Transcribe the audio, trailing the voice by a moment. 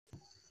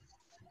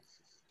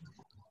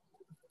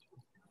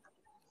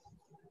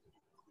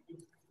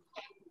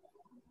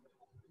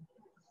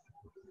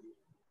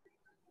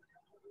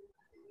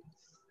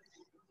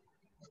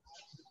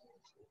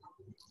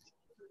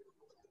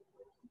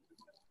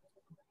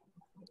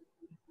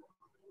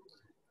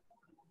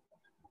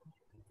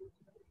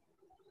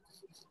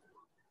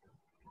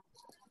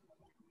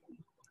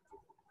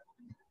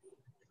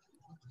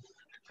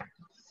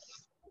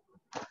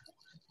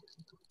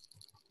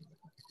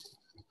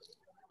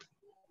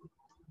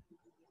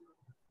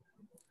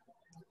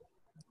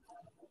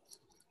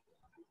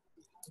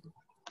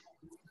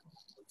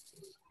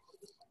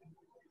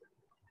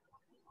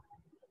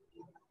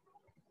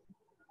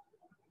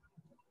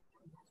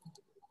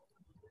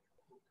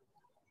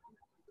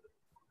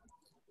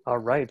All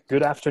right,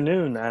 good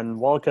afternoon and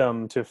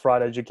welcome to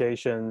Fraud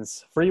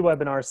Education's free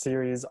webinar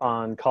series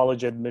on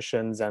college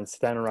admissions and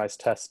standardized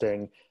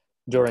testing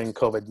during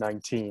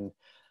COVID-19.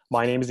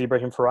 My name is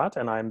Ibrahim Firat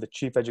and I'm the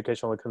Chief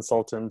Educational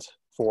Consultant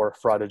for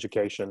Fraud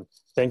Education.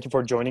 Thank you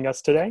for joining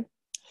us today.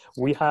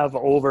 We have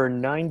over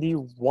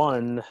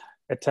 91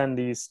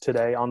 attendees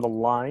today on the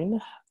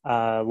line,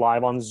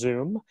 live on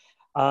Zoom,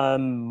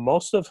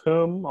 most of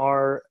whom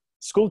are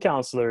school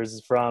counselors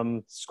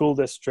from school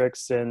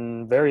districts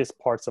in various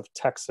parts of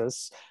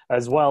Texas,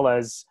 as well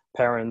as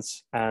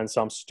parents and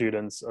some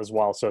students as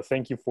well. So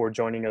thank you for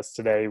joining us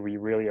today. We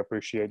really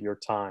appreciate your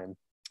time.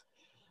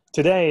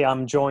 Today,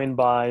 I'm joined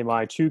by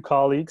my two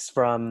colleagues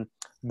from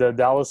the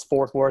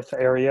Dallas-Fort Worth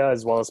area,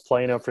 as well as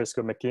Plano,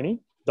 Frisco,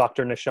 McKinney,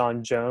 Dr.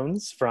 Nishan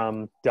Jones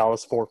from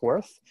Dallas-Fort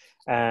Worth,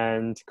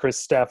 and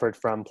Chris Stafford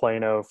from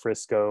Plano,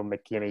 Frisco,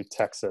 McKinney,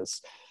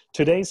 Texas.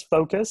 Today's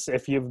focus,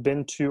 if you've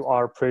been to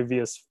our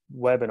previous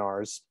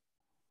webinars,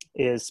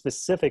 is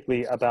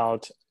specifically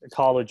about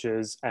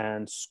colleges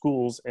and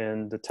schools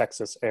in the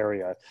Texas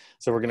area.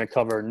 So we're going to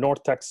cover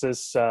North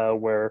Texas,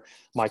 where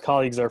my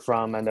colleagues are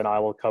from, and then I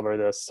will cover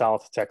the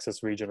South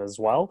Texas region as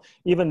well,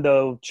 even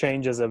though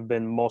changes have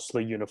been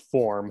mostly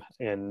uniform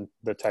in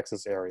the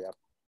Texas area.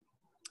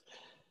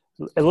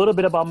 A little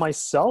bit about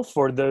myself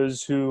for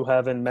those who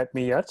haven't met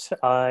me yet.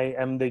 I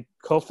am the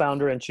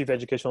co-founder and chief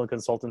educational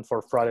consultant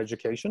for Fraud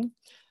Education.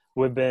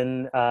 I've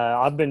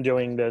been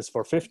doing this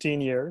for 15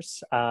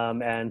 years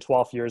and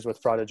 12 years with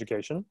Fraud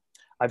Education.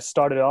 I've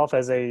started off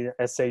as a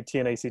SAT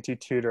and ACT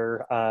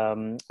tutor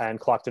and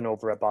clocked in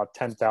over about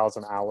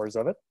 10,000 hours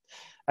of it,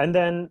 and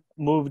then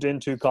moved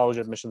into college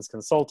admissions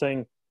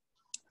consulting,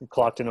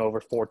 clocked in over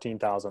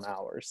 14,000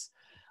 hours.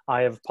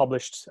 I have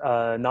published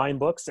 9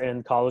 books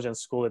in college and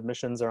school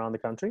admissions around the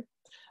country.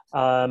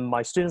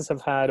 My students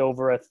have had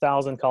over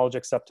 1,000 college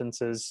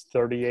acceptances,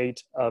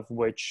 38 of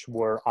which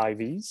were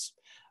IVs,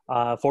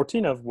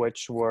 14 of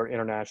which were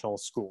international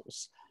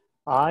schools.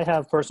 I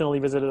have personally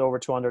visited over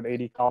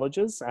 280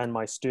 colleges, and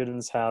my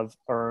students have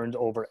earned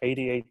over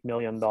 $88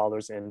 million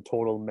in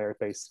total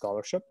merit-based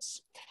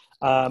scholarships.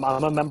 I'm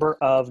a member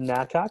of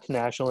NACAC,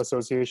 National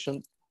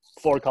Association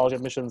for College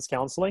Admissions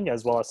Counseling,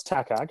 as well as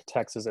TACAC,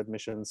 Texas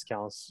Admissions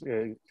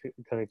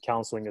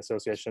Counseling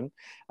Association,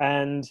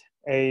 and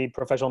a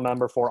professional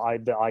member for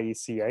the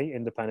IECA,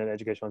 Independent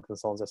Educational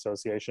Consultants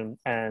Association,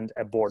 and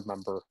a board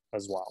member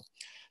as well.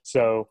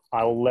 So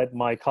I'll let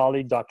my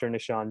colleague, Dr.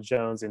 Nishan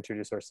Jones,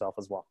 introduce herself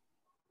as well.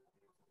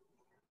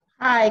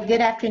 Hi, good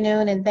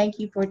afternoon, and thank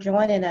you for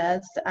joining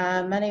us.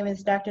 My name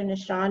is Dr.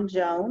 Nishan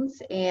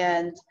Jones,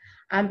 and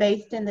I'm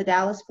based in the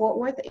Dallas-Fort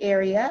Worth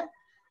area.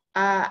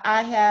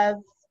 I have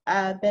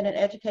been an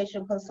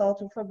educational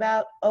consultant for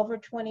about over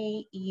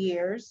 20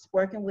 years,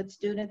 working with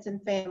students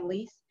and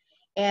families,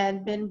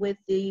 and been with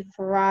the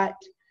Firat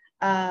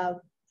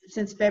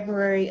since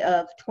February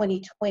of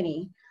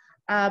 2020.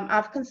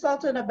 I've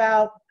consulted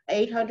about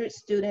 800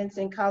 students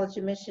in college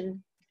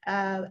admission,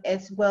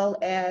 as well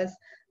as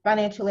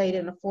financial aid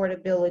and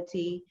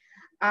affordability.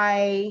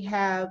 I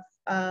have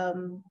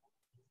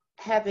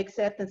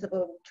acceptance of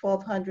over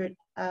 1,200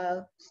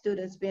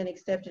 students being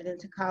accepted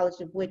into college,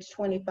 of which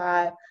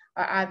 25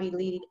 are Ivy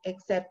League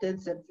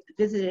acceptance. I've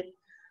visited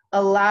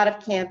a lot of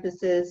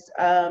campuses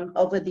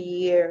over the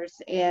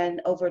years, and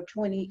over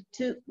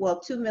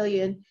 2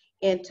 million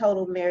in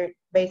total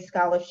merit-based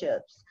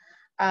scholarships.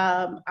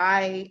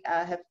 I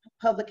have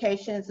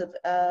publications of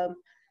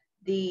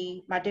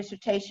my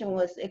dissertation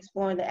was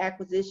exploring the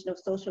acquisition of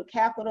social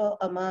capital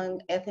among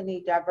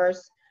ethnically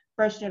diverse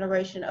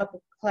first-generation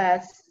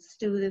upper-class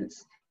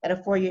students at a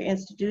four-year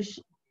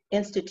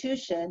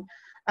institution.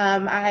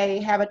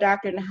 I have a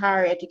doctorate in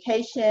higher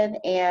education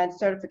and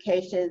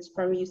certifications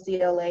from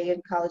UCLA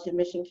in college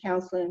admission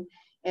counseling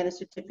and a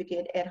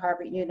certificate at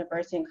Harvard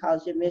University in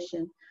college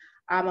admission.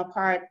 I'm a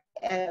part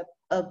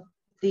of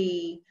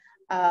the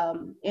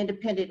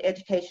Independent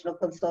Educational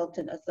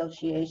Consultant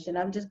Association.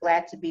 I'm just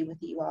glad to be with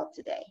you all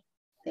today.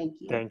 Thank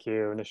you. Thank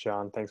you,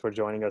 Nishan. Thanks for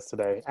joining us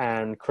today.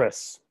 And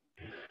Chris.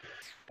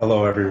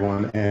 Hello,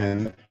 everyone,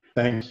 and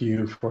thank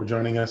you for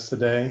joining us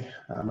today.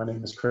 My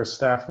name is Chris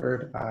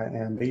Stafford. I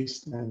am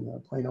based in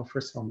the Plano,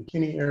 Frisco,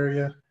 McKinney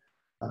area.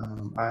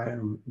 I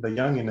am the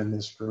youngin in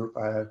this group.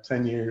 I have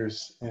 10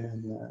 years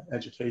in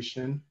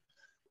education.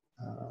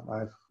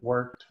 I've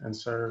worked and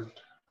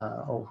served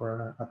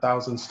over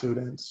 1,000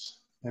 students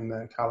in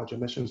the college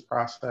admissions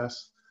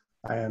process.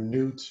 I am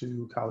new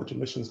to college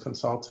admissions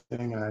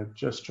consulting. I've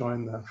just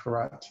joined the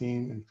Firat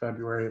team in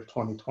February of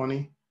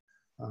 2020.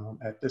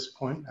 At this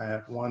point, I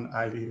have 1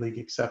 Ivy League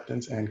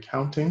acceptance and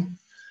counting.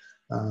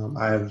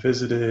 I have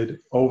visited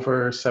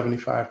over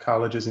 75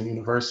 colleges and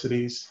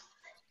universities.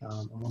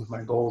 One of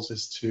my goals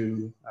is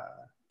to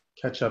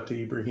catch up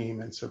to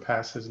Ibrahim and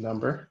surpass his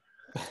number.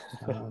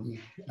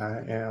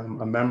 I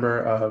am a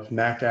member of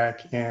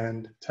NACAC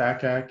and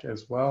TACAC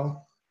as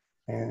well,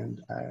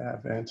 and I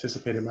have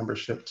anticipated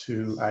membership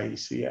to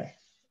IECA.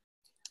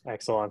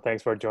 Excellent.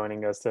 Thanks for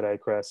joining us today,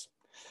 Chris.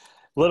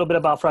 A little bit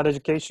about Firat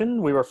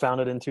Education. We were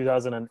founded in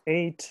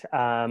 2008,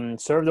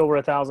 served over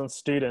 1,000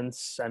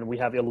 students, and we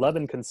have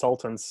 11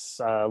 consultants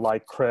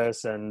like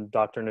Chris and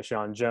Dr.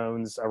 Nishan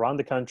Jones around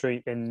the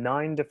country in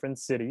 9 different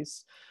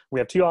cities. We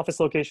have 2 office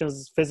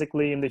locations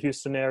physically in the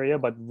Houston area,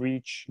 but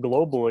reach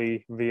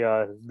globally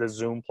via the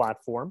Zoom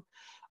platform.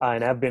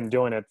 And have been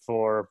doing it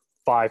for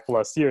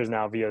 5+ years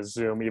now via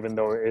Zoom, even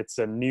though it's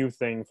a new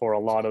thing for a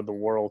lot of the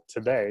world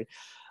today.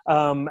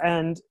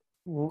 And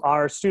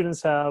our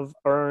students have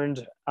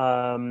earned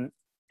an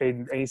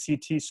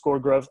ACT score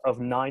growth of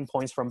 9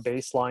 points from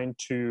baseline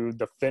to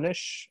the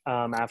finish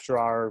after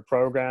our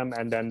program,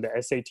 and then the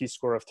SAT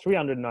score of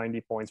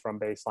 390 points from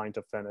baseline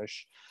to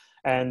finish.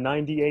 And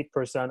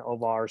 98%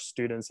 of our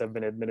students have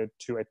been admitted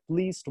to at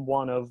least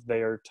one of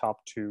their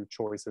top 2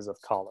 choices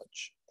of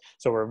college.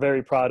 So we're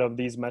very proud of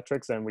these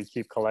metrics, and we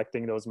keep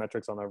collecting those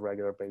metrics on a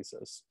regular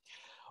basis.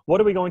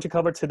 What are we going to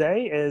cover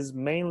today is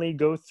mainly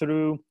go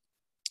through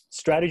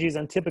strategies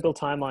and typical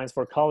timelines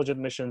for college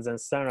admissions and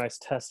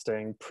standardized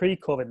testing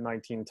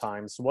pre-COVID-19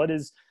 times. What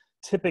is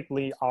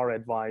typically our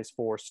advice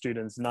for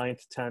students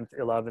 9th, 10th,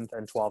 11th,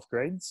 and 12th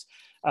grades?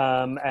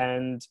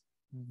 And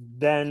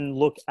then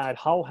look at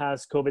how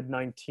has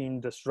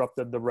COVID-19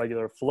 disrupted the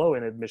regular flow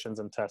in admissions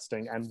and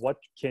testing, and what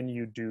can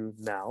you do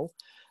now?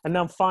 And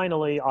then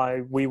finally,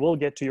 we will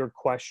get to your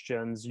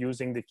questions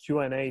using the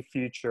Q&A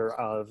feature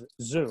of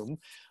Zoom,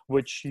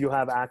 which you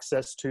have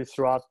access to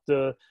throughout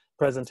the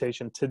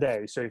presentation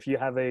today. So if you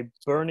have a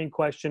burning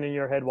question in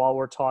your head while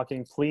we're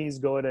talking, please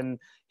go ahead and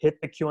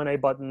hit the Q&A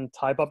button,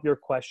 type up your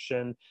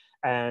question,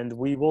 and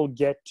we will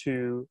get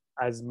to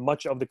as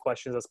much of the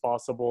questions as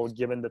possible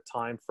given the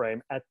time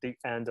frame at the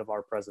end of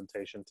our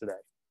presentation today.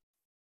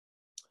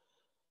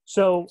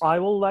 So I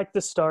will like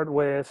to start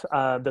with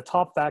the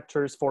top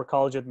factors for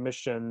college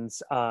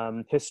admissions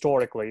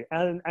historically.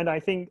 And I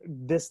think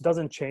this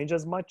doesn't change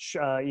as much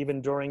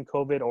even during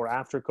COVID or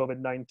after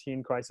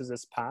COVID-19 crisis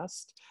is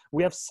passed.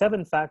 We have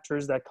 7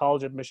 factors that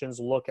college admissions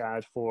look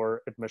at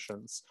for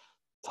admissions.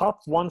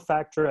 Top 1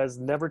 factor has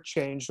never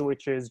changed,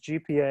 which is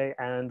GPA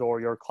and or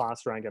your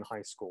class rank in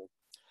high school.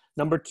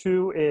 Number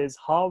 2 is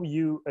how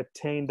you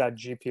attain that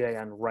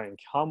GPA and rank.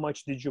 How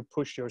much did you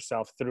push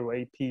yourself through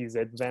APs,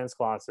 advanced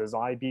classes,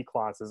 IB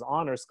classes,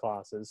 honors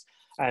classes,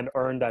 and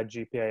earn that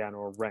GPA and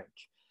or rank?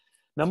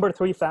 Number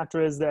 3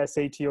 factor is the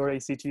SAT or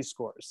ACT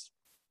scores.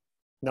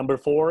 Number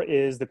 4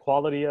 is the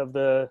quality of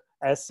the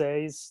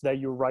essays that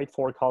you write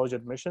for college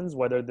admissions,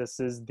 whether this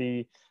is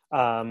the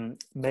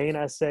main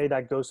essay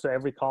that goes to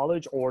every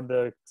college or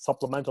the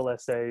supplemental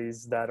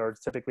essays that are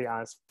typically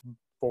asked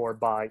for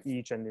by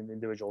each and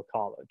individual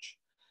college.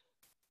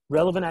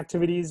 Relevant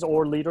activities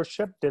or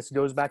leadership. This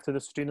goes back to the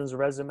student's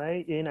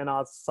resume in and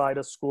outside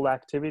of school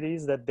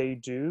activities that they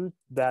do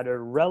that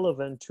are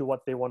relevant to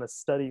what they want to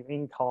study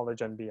in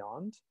college and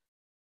beyond.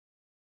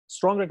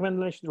 Strong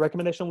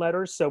recommendation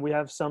letters. So we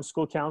have some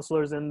school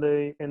counselors in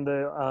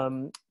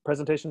the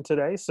presentation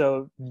today.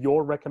 So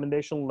your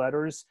recommendation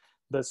letters,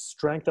 the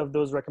strength of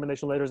those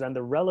recommendation letters and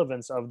the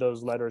relevance of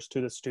those letters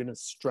to the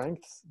student's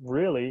strength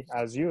really,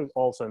 as you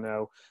also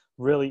know,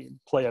 really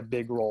play a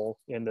big role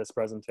in this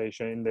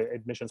presentation, in the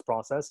admissions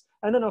process.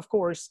 And then of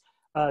course,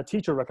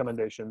 teacher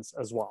recommendations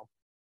as well.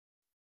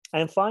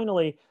 And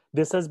finally,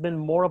 this has been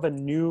more of a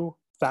new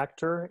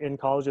factor in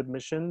college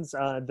admissions,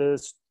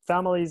 the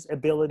family's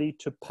ability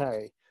to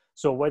pay.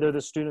 So whether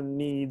the student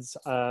needs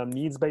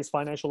needs-based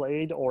financial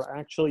aid or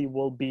actually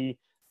will be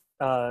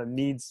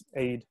needs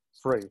aid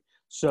free.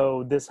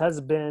 So this has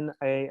been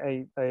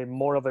a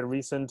more of a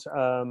recent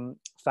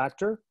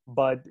factor,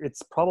 but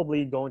it's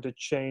probably going to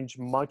change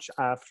much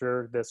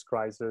after this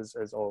crisis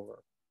is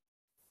over.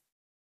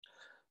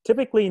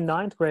 Typically,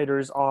 9th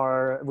graders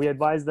we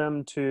advise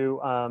them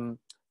to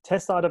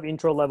test out of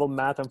intro level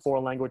math and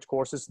foreign language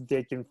courses so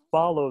they can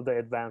follow the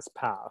advanced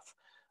path.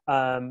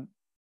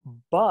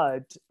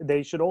 But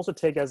they should also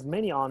take as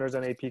many honors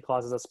and AP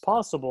classes as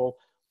possible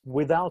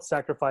without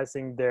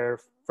sacrificing their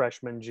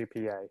freshman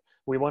GPA.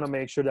 We want to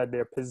make sure that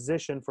they're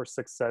positioned for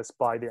success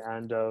by the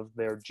end of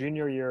their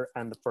junior year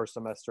and the first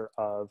semester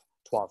of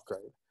 12th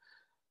grade.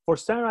 For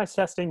standardized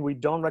testing, we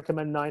don't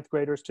recommend 9th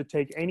graders to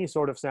take any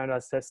sort of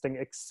standardized testing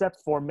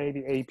except for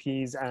maybe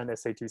APs and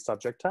SAT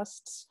subject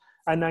tests.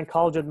 And then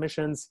college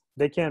admissions,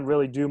 they can't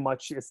really do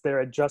much. It's their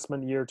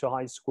adjustment year to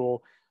high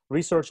school,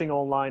 researching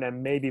online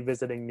and maybe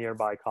visiting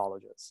nearby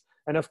colleges.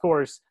 And of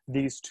course,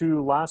 these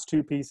last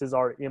two pieces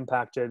are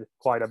impacted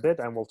quite a bit,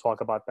 and we'll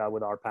talk about that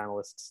with our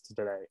panelists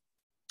today.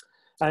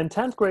 And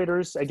 10th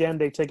graders, again,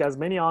 they take as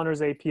many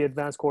honors AP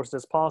advanced courses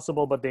as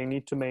possible, but they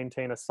need to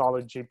maintain a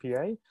solid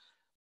GPA.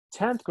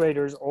 10th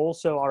graders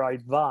also are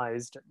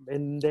advised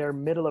in their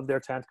middle of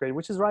their 10th grade,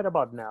 which is right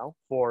about now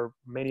for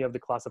many of the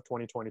class of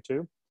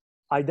 2022,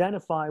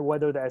 identify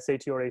whether the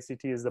SAT or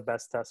ACT is the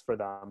best test for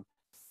them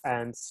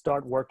and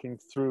start working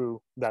through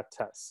that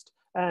test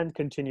and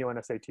continue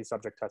on SAT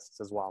subject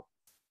tests as well.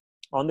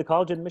 On the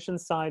college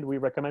admissions side, we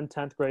recommend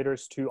 10th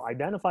graders to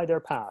identify their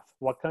path,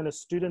 what kind of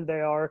student they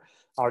are.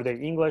 Are they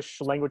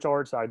English, language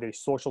arts? Are they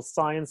social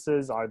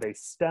sciences? Are they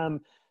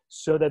STEM?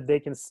 so that they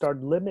can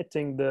start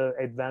limiting the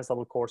advanced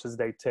level courses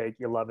they take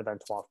 11th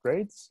and 12th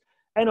grades.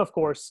 And of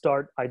course,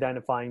 start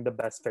identifying the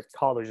best fit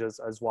colleges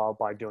as well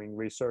by doing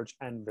research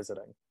and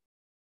visiting.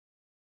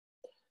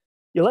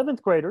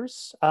 11th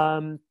graders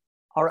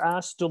are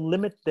asked to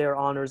limit their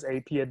honors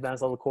AP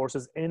advanced level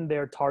courses in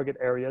their target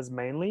areas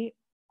mainly,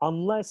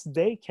 unless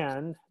they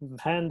can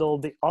handle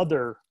the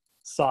other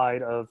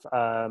side of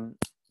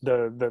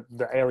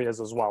the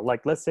areas as well.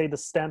 Like, let's say the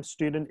STEM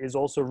student is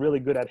also really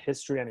good at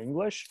history and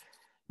English,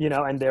 you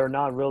know, and they're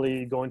not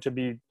really going to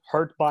be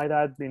hurt by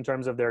that in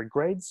terms of their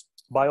grades.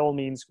 By all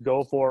means,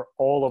 go for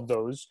all of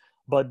those,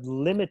 but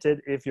limit it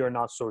if you're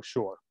not so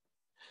sure.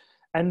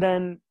 And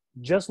then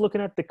just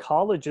looking at the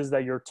colleges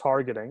that you're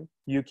targeting,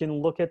 you can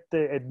look at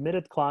the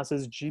admitted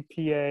classes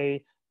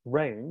GPA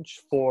range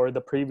for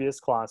the previous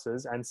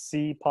classes and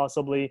see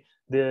possibly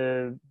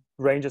the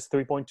range is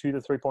 3.2 to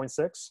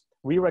 3.6.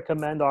 We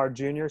recommend our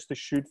juniors to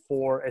shoot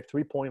for a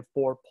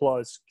 3.4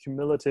 plus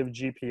cumulative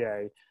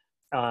GPA,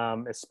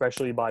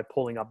 especially by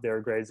pulling up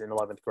their grades in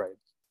 11th grade.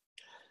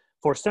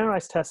 For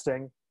standardized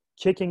testing,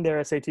 kicking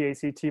their SAT,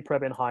 ACT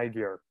prep in high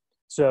gear.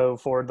 So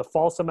for the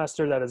fall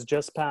semester that has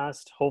just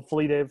passed,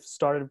 hopefully they've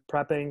started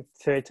prepping,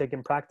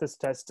 taking practice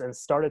tests, and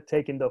started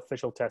taking the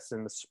official tests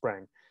in the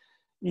spring.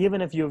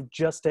 Even if you've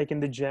just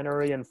taken the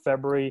January and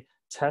February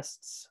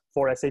tests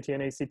for SAT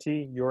and ACT,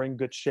 you're in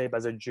good shape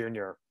as a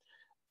junior.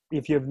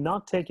 If you have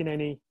not taken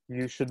any,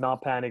 you should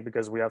not panic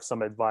because we have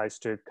some advice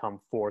to come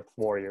forth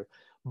for you.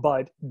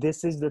 But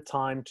this is the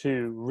time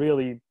to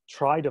really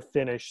try to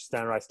finish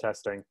standardized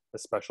testing,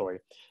 especially.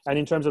 And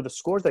in terms of the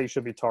scores that you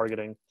should be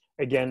targeting,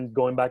 again,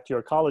 going back to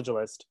your college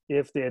list,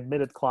 if the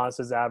admitted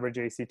classes average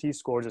ACT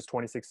scores is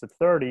 26 to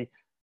 30,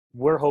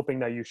 we're hoping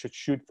that you should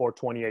shoot for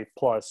 28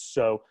 plus.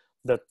 So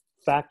the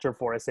factor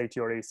for SAT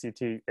or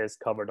ACT is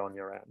covered on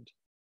your end.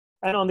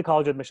 And on the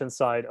college admission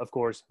side, of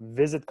course,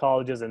 visit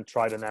colleges and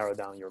try to narrow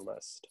down your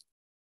list.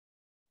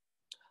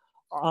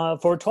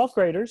 For 12th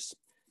graders,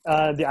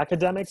 the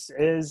academics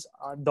is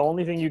the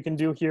only thing you can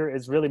do here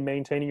is really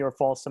maintaining your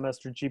fall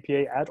semester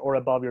GPA at or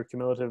above your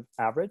cumulative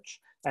average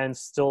and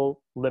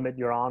still limit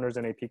your honors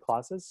and AP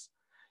classes.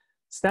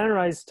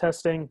 Standardized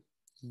testing,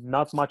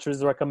 not much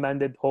is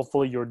recommended.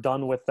 Hopefully you're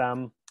done with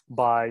them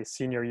by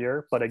senior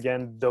year. But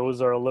again,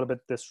 those are a little bit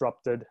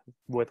disrupted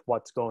with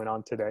what's going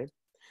on today.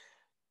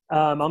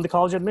 On the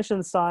college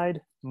admission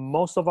side,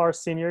 most of our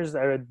seniors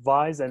are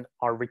advised and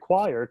are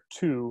required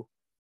to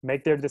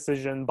make their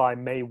decision by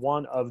May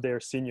 1 of their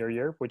senior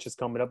year, which is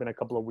coming up in a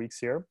couple of weeks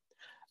here,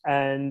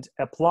 and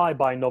apply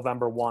by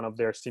November 1 of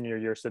their senior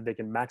year so they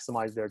can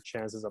maximize their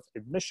chances of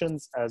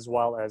admissions as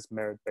well as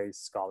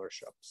merit-based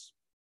scholarships.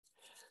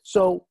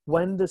 So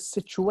when the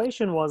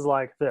situation was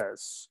like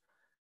this,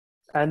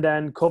 and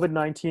then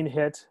COVID-19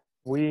 hit,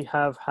 we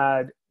have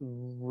had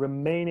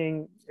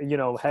remaining,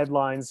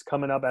 headlines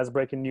coming up as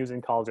breaking news in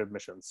college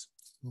admissions.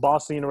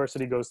 Boston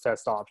University goes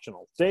test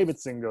optional.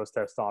 Davidson goes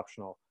test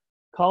optional.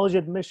 College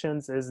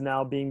admissions is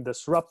now being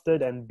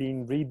disrupted and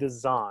being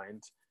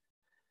redesigned,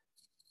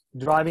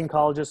 driving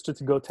colleges to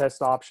go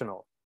test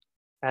optional.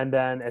 And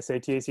then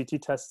SAT,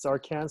 ACT tests are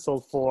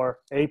canceled for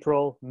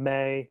April,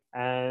 May,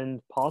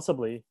 and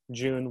possibly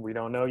June. We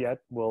don't know yet.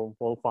 We'll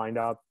find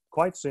out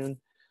quite soon.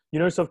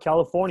 University of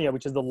California,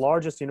 which is the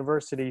largest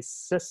university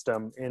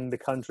system in the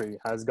country,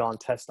 has gone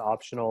test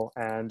optional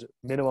and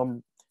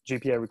minimum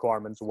GPA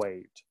requirements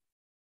waived.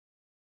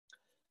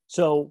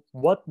 So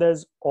what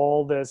does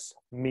all this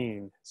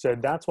mean? So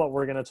that's what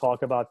we're going to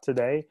talk about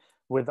today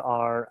with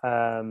our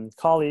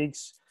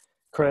colleagues,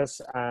 Chris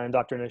and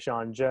Dr.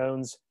 Nishan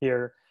Jones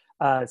here,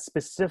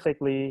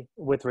 specifically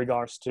with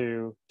regards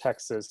to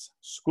Texas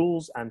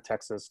schools and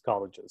Texas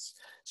colleges.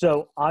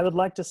 So I would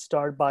like to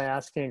start by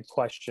asking a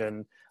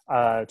question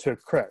to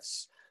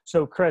Chris.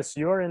 So Chris,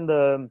 you're in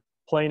the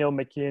Plano,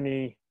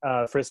 McKinney,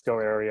 Frisco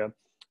area.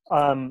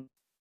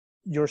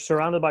 You're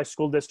surrounded by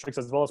school districts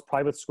as well as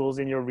private schools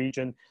in your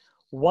region.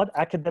 What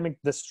academic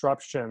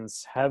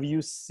disruptions have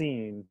you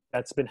seen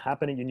that's been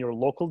happening in your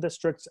local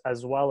districts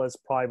as well as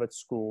private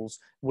schools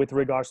with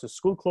regards to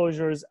school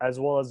closures as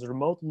well as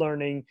remote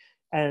learning?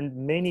 And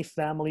many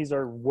families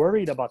are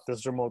worried about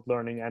this remote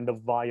learning and the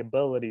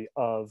viability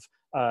of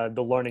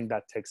the learning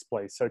that takes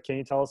place. So can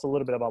you tell us a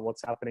little bit about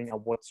what's happening and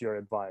what's your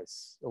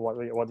advice,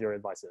 what your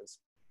advice is?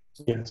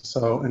 Yeah,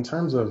 so in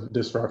terms of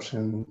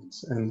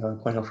disruptions in the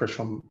Plano,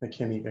 Frisco,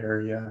 McKinney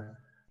area,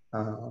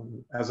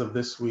 as of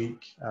this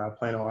week,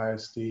 Plano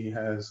ISD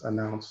has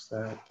announced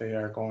that they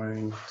are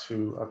going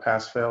to a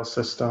pass-fail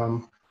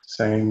system,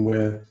 same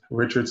with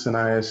Richardson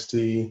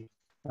ISD,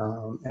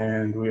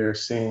 and we are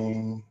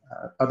seeing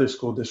other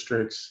school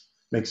districts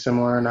make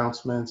similar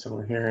announcements, and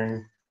we're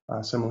hearing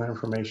similar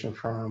information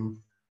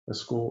from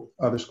the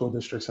other school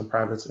districts and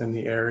privates in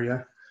the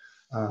area.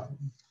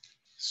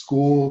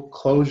 School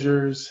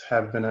closures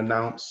have been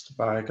announced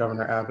by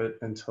Governor Abbott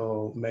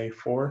until May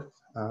 4th,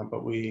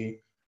 but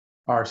we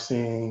are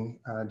seeing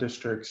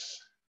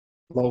districts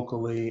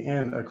locally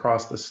and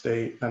across the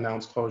state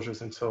announce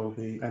closures until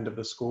the end of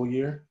the school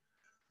year,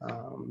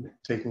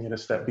 taking it a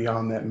step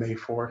beyond that May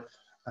 4th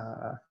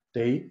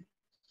date.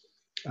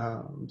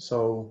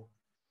 So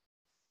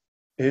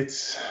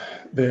it's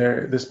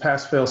there. This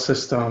pass-fail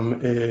system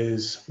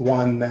is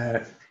one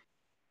that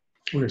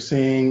we're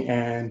seeing,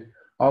 and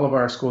all of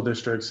our school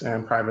districts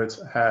and privates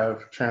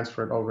have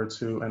transferred over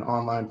to an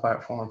online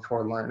platform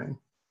for learning.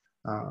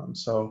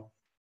 So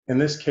in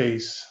this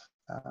case,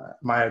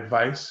 my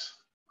advice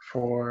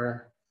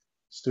for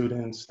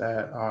students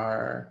that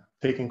are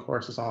taking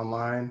courses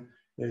online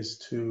is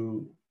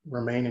to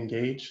remain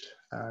engaged,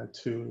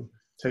 to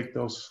take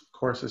those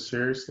courses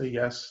seriously.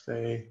 Yes,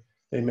 they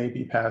may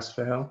be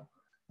pass-fail,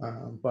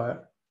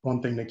 but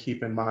one thing to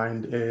keep in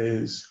mind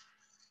is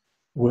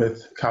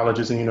with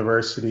colleges and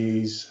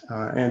universities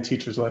and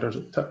teacher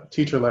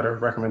letter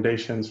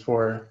recommendations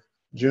for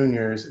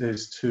juniors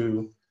is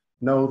to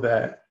know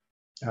that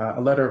a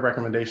letter of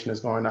recommendation is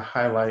going to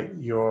highlight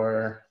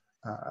your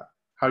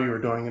how you were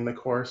doing in the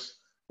course,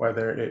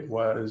 whether it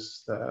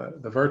was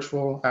the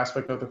virtual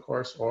aspect of the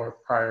course or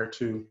prior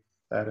to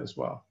that as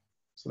well.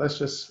 So that's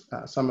just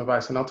some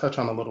advice, and I'll touch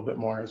on a little bit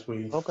more as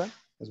we delve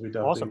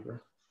Awesome.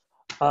 deeper.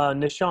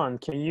 Nishan,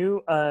 can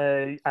you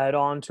add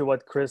on to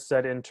what Chris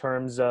said in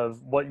terms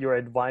of what your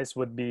advice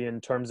would be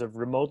in terms of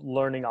remote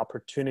learning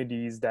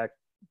opportunities that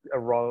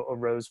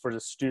arose for the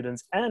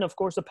students, and of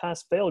course a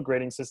pass-fail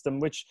grading system,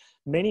 which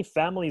many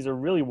families are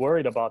really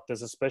worried about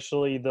this,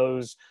 especially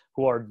those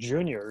who are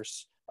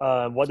juniors.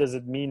 What does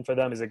it mean for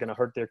them? Is it going to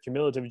hurt their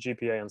cumulative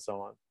GPA and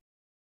so on?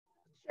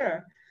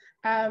 Sure.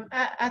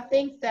 I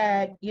think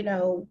that, you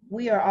know,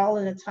 we are all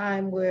in a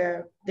time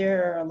where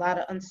there are a lot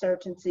of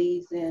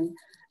uncertainties, and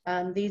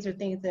these are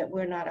things that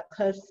we're not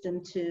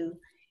accustomed to.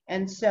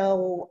 And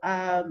so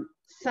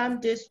some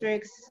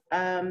districts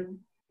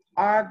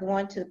are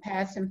going to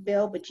pass and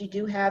fail, but you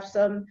do have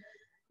some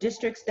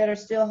districts that are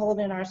still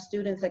holding our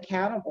students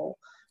accountable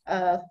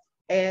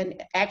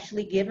and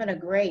actually giving a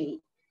grade.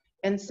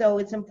 And so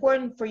it's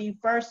important for you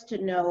first to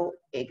know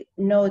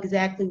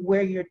exactly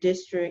where your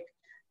district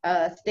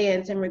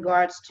stands in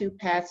regards to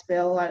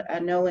pass-fail. I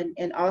know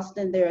in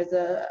Austin there's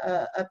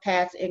a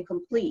pass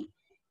incomplete,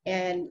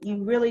 and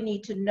you really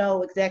need to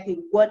know exactly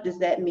what does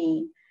that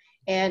mean.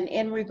 And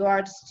in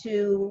regards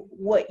to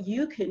what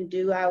you can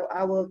do,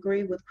 I will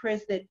agree with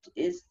Chris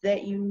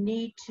that you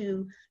need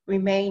to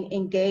remain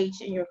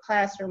engaged in your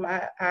classroom.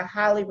 I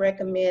highly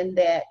recommend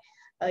that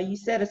you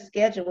set a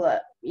schedule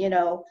up, you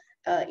know,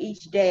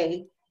 each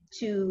day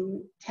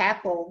to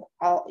tackle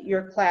all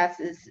your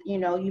classes. You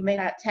know, you may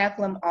not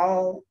tackle them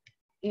all,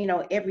 you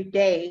know, every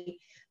day,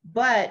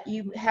 but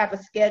you have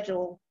a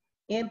schedule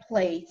in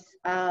place,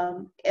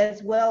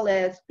 as well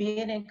as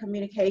being in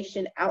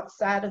communication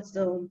outside of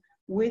Zoom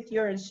with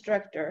your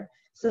instructor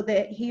so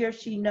that he or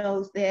she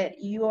knows that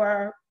you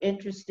are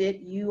interested,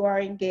 you are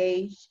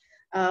engaged.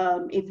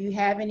 If you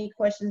have any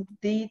questions,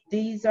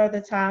 these are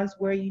the times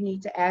where you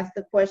need to ask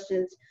the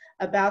questions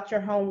about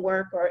your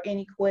homework or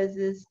any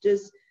quizzes.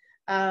 Just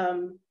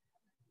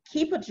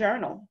keep a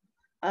journal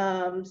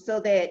so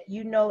that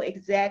you know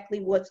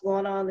exactly what's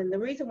going on. And the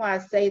reason why I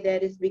say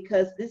that is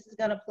because this is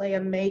going to play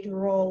a major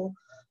role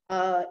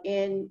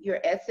in your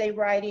essay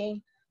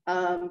writing.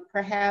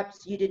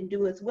 Perhaps you didn't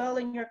do as well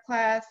in your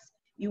class.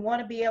 You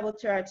want to be able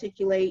to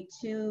articulate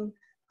to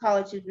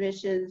college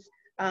admissions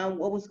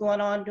what was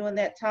going on during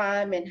that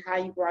time and how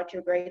you brought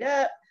your grade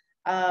up.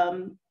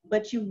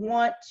 But you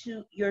want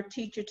your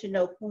teacher to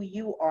know who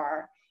you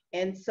are,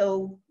 and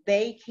so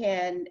they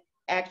can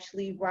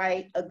actually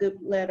write a good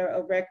letter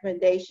of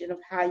recommendation of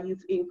how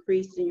you've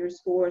increased in your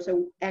scores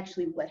or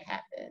actually what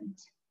happened.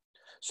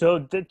 So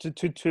to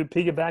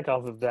piggyback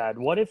off of that,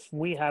 what if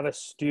we have a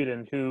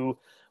student who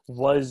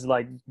was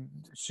like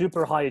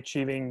super high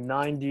achieving,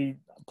 90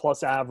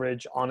 plus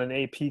average on an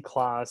AP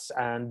class,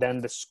 and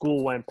then the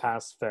school went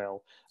pass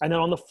fail? And then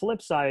on the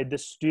flip side, the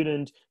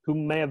student who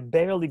may have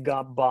barely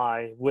got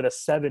by with a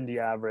 70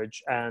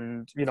 average,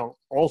 and you know,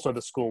 also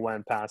the school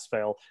went pass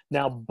fail.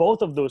 Now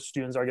both of those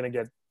students are going to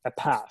get a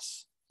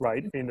pass,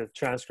 right, in the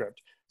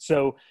transcript.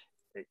 So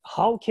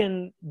how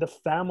can the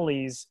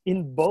families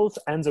in both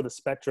ends of the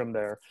spectrum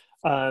there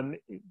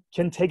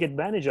can take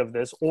advantage of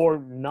this or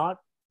not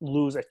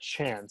lose a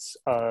chance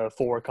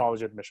for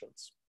college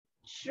admissions?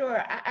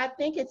 Sure. I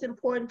think it's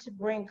important to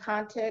bring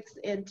context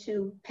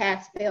into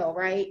pass fail,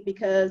 right?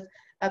 Because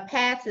a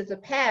pass is a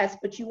pass,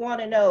 but you want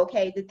to know,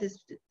 okay, that this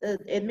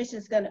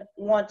admissions going to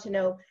want to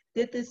know,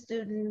 did this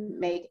student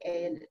make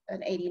an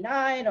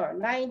 89 or a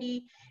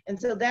 90? And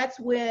so that's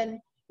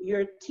when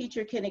your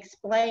teacher can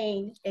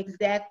explain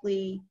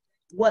exactly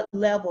what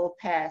level of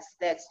pass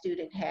that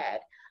student had.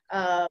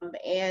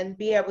 And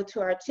be able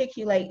to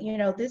articulate, you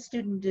know, this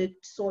student did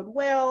sort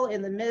well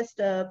in the midst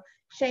of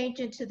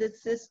changing to the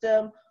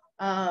system.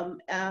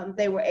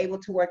 They were able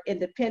to work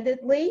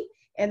independently.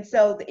 And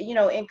so, you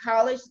know, in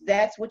college,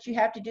 that's what you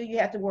have to do. You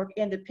have to work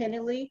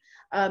independently.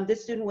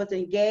 This student was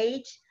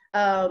engaged.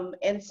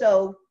 And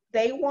so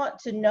they want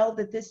to know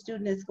that this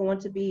student is going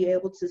to be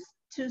able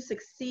to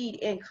succeed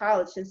in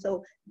college. And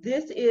so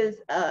this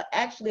is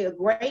actually a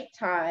great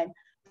time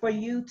for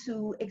you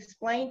to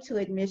explain to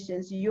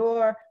admissions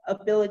your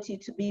ability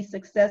to be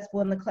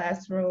successful in the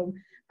classroom,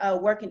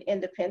 working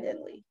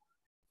independently.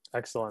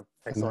 Excellent.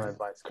 And Excellent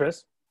advice.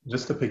 Chris?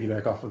 just to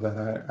piggyback off of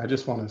that, I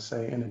just want to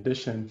say, in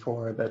addition,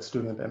 for that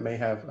student that may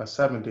have a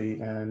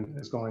 70 and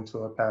is going to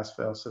a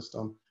pass-fail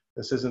system,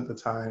 this isn't the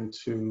time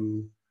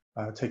to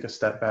take a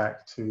step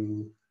back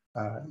to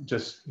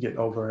just get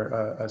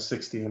over a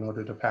 60 in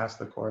order to pass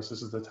the course.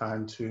 This is the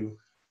time to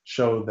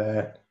show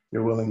that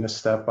you're willing to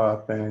step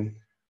up and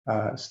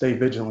stay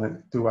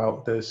vigilant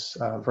throughout this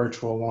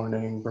virtual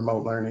learning,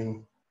 remote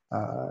learning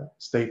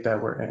state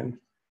that we're in.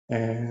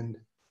 And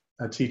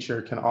a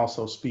teacher can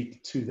also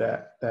speak to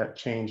that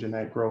change in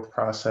that growth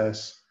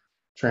process,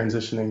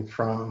 transitioning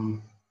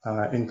from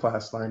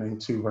in-class learning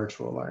to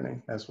virtual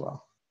learning as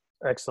well.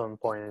 Excellent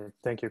point.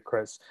 Thank you,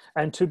 Chris.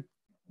 And to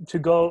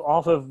go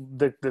off of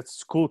the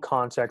school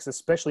context,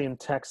 especially in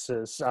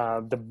Texas,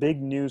 the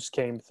big news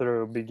came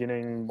through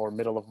beginning or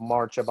middle of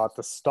March about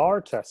the STAR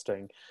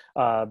testing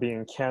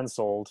being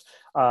canceled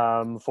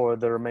for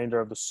the remainder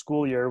of the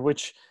school year,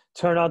 which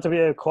turned out to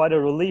be quite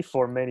a relief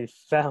for many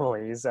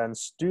families and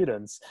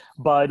students.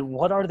 But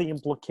what are the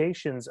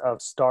implications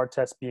of STAR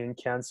tests being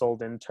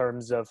canceled in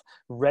terms of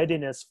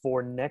readiness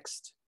for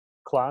next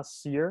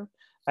class year?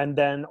 And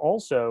then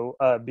also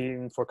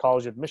being for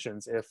college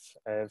admissions, if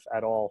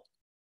at all.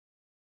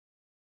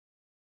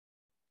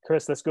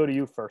 Chris, let's go to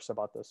you first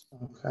about this.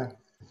 Okay.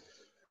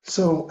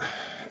 So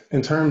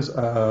in terms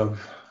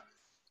of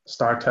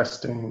STAR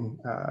testing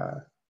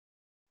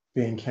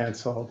being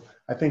canceled,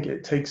 I think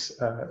it takes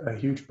a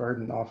huge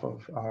burden off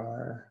of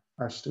our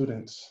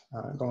students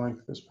going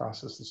through this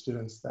process, the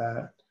students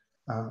that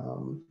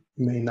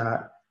may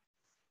not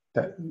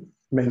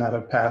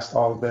have passed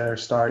all of their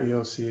STAR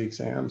EOC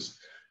exams.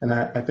 And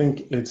I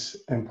think it's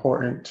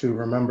important to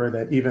remember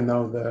that even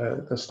though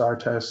the STAR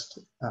test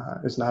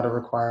is not a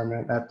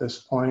requirement at this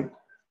point,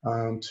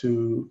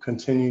 to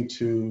continue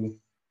to,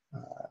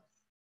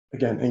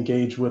 again,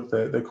 engage with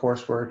the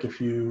coursework.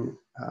 If you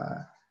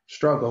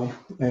struggle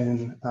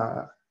in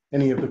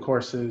any of the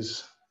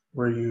courses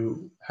where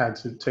you had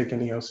to take an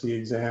EOC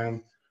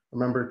exam,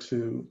 remember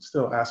to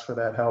still ask for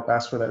that help,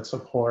 ask for that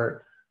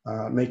support,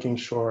 making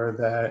sure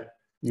that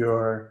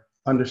you're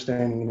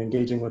understanding and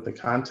engaging with the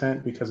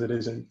content, because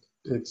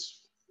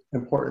it's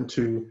important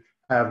to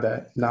have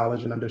that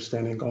knowledge and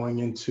understanding going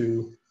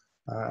into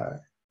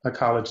a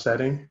college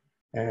setting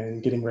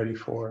and getting ready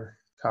for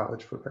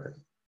college prepared.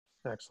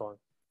 Excellent.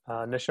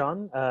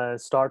 Nishan,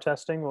 STAR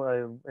testing,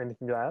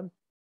 anything to add?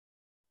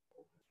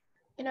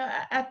 You know,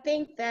 I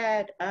think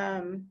that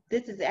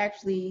this is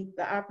actually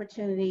the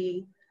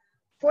opportunity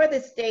for the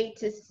state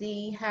to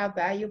see how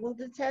valuable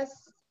the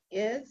test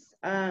is.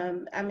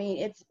 I mean,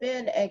 it's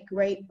been a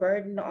great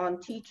burden on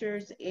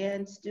teachers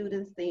and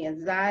students, the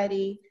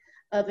anxiety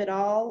of it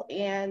all.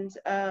 And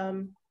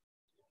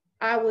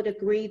I would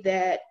agree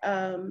that,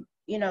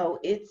 you know,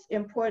 it's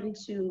important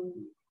to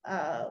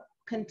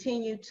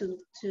continue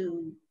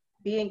to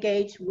be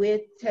engaged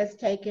with test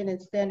taking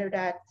and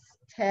standardized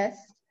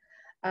tests.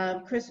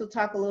 Chris will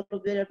talk a little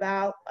bit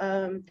about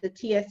the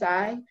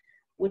TSI,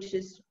 which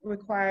is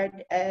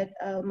required at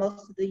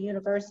most of the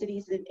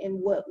universities, and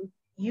what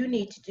you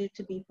need to do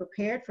to be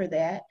prepared for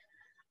that.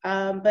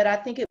 But I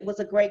think it was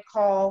a great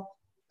call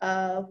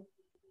that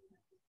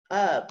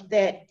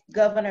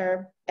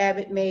Governor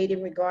Abbott made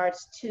in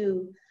regards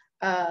to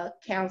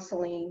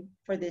counseling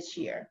for this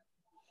year.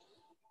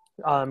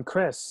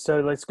 Chris, so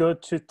let's go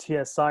to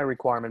TSI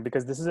requirement,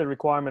 because this is a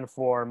requirement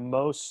for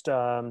most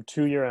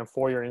 2-year and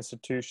 4-year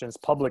institutions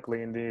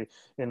publicly in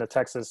the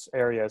Texas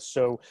area.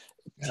 So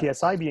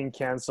TSI being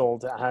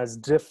canceled has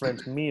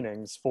different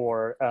meanings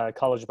for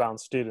college-bound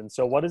students.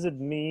 So what does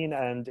it mean,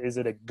 and is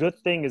it a good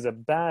thing? Is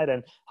it bad?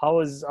 And how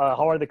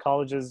are the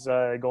colleges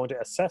going to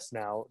assess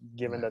now,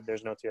 given that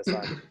there's no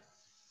TSI?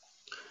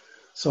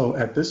 So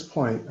at this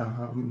point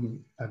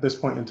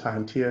in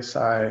time,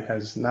 TSI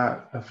has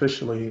not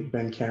officially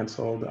been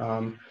canceled.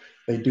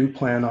 They do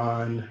plan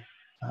on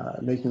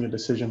making a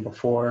decision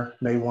before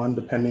May 1,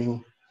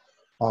 depending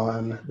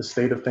on the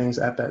state of things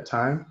at that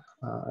time.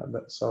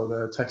 So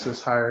the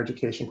Texas Higher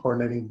Education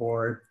Coordinating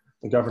Board,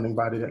 the governing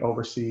body that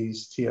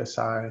oversees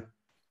TSI,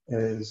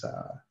 they're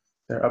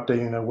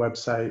updating their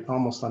website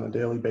almost on a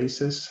daily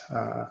basis.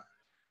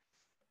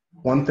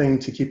 One thing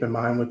to keep in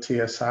mind with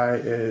TSI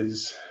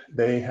is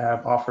they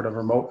have offered a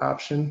remote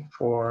option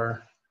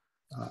for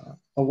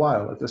a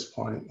while at this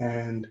point.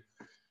 And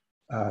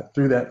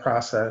through that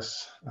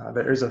process,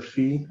 there is a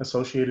fee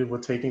associated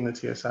with taking the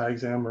TSI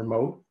exam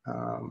remote,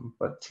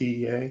 but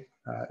TEA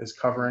is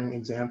covering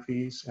exam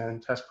fees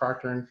and test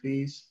proctoring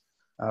fees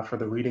for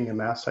the reading and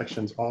math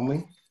sections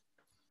only.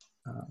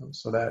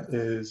 So that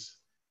is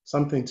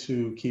something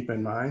to keep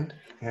in mind.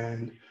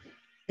 And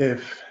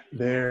if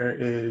there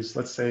is,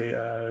 let's say,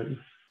 a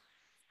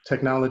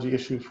technology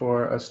issue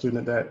for a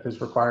student that is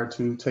required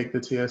to take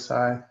the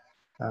TSI,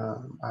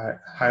 I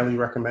highly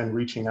recommend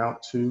reaching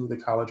out to the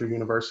college or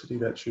university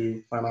that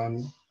you plan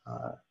on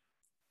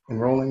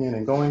enrolling in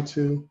and going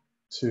to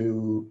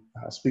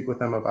speak with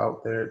them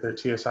about their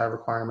TSI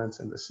requirements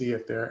and to see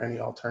if there are any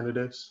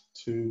alternatives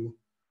to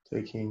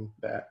taking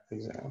that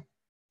exam.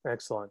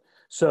 Excellent.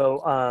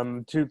 So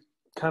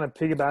kind of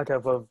piggyback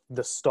off of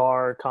the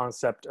STAR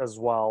concept as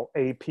well,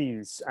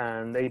 APs,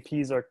 and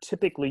APs are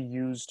typically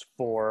used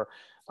for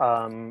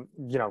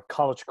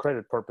college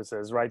credit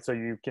purposes, right? So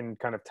you can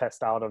kind of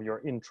test out of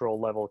your intro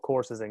level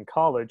courses in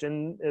college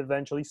and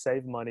eventually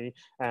save money,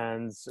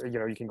 and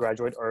you can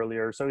graduate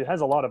earlier. So it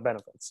has a lot of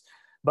benefits.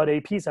 But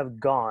APs have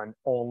gone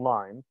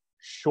online,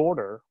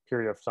 shorter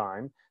period of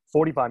time,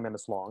 45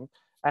 minutes long,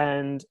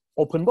 and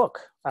open book,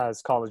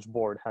 as College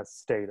Board has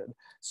stated.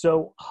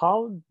 So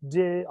how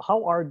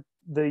are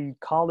the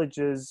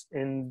colleges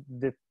in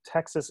the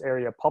Texas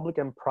area, public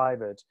and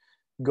private,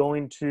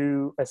 going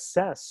to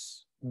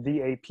assess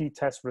the AP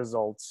test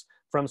results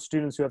from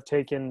students who have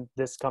taken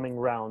this coming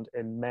round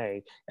in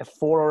May? A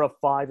 4 or a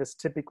 5 is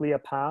typically a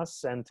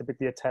pass and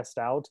typically a test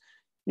out.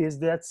 Is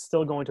that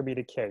still going to be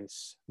the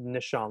case?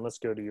 Nishan, let's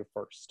go to you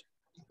first.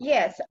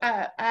 Yes,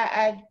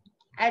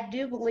 I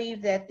do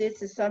believe that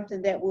this is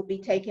something that will be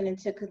taken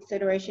into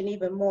consideration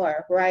even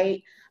more,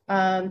 right?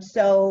 I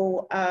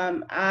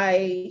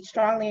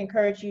strongly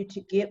encourage you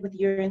to get with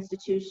your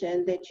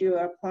institution that you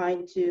are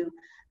applying to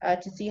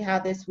see how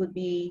this would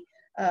be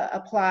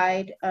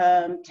applied.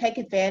 Take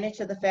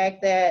advantage of the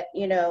fact that,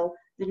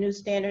 the new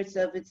standards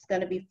of it's going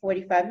to be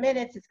 45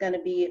 minutes, it's going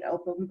to be an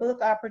open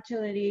book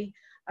opportunity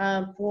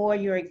for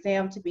your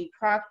exam to be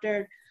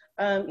proctored.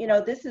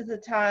 This is a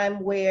time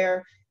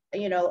where,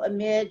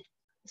 amid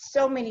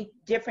so many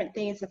different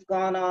things have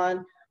gone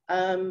on,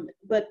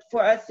 but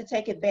for us to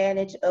take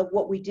advantage of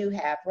what we do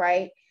have,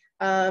 right?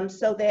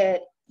 So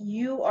that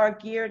you are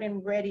geared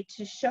and ready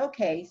to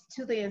showcase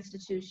to the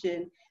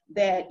institution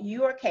that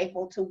you are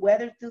capable to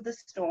weather through the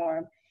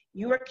storm.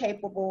 You are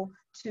capable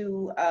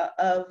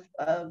of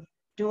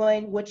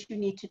doing what you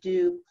need to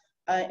do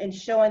and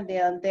showing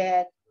them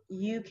that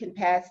you can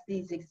pass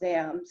these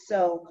exams.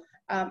 So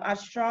I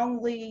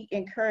strongly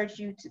encourage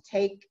you to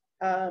take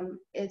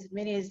as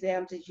many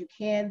exams as you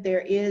can.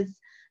 There is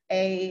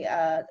a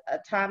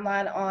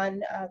timeline on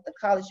the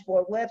College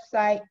Board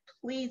website.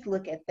 Please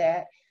look at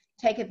that.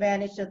 Take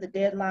advantage of the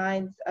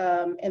deadlines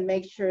and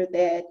make sure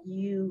that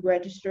you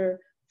register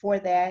for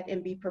that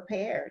and be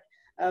prepared.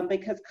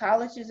 Because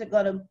colleges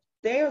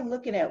they're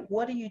looking at,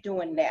 what are you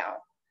doing now?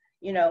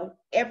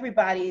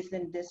 Everybody is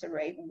in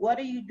disarray. What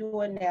are you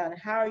doing now, and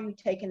how are you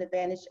taking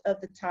advantage of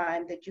the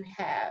time that you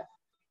have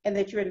and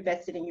that you're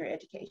invested in your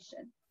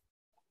education?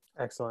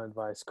 Excellent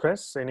advice.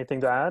 Chris,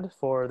 anything to add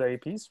for the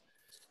APs?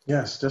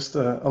 Yes, just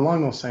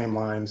along those same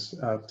lines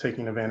of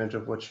taking advantage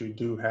of what you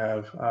do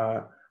have.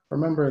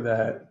 Remember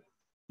that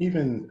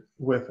even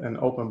with an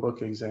open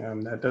book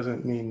exam, that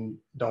doesn't mean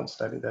don't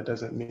study. That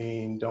doesn't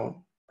mean don't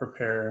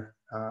prepare,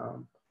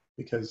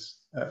 because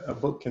a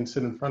book can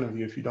sit in front of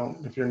you. If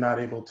you're not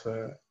able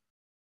to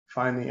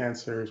find the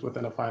answers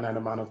within a finite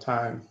amount of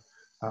time,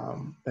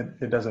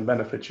 it doesn't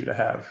benefit you to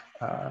have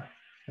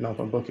an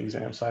open book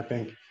exam. So I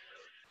think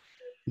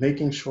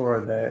making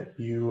sure that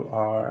you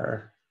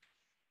are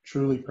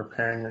truly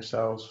preparing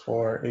yourselves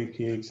for AP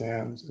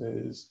exams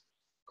is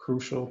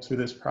crucial to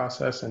this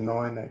process, and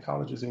knowing that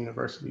colleges and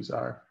universities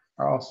are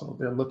also,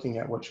 they're looking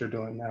at what you're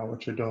doing now,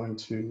 what you're doing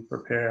to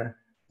prepare.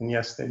 And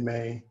yes, they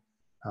may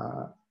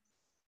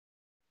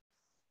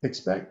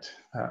expect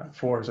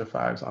 4s or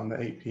 5s on the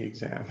AP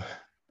exam.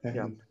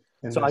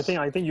 So I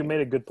think you made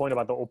a good point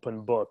about the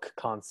open book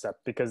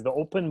concept, because the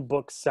open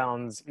book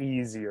sounds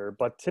easier,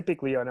 but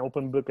typically an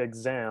open book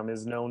exam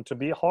is known to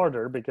be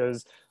harder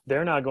because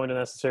they're not going to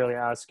necessarily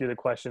ask you the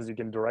questions you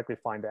can directly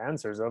find the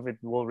answers of. It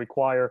will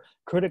require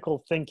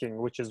critical thinking,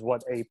 which is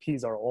what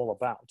APs are all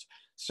about.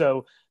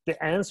 So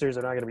the answers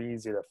are not going to be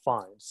easy to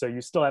find. So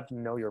you still have to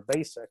know your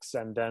basics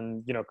and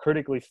then,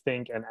 critically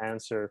think and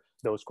answer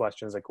those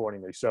questions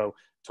accordingly. So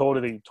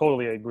totally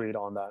agreed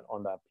on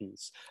that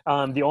piece.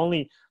 The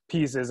only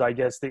piece is, I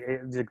guess,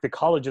 the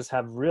colleges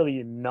have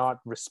really not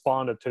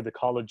responded to the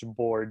College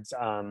Board's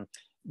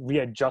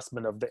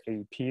readjustment of the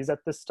APs at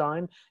this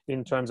time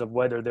in terms of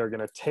whether they're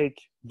going to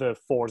take the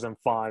 4s and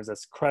 5s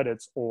as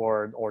credits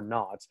or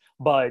not.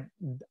 But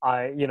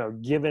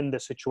given the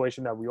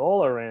situation that we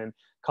all are in,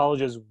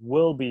 colleges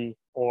will be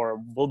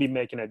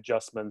making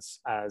adjustments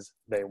as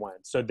they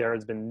went. So there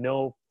has been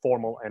no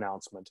formal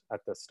announcement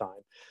at this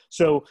time.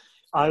 So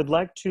I'd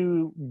like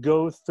to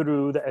go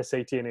through the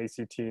SAT and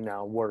ACT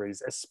now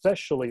worries,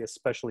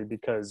 especially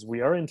because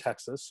we are in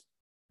Texas.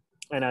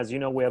 And as you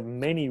know, we have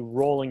many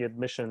rolling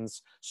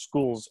admissions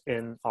schools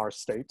in our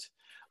state,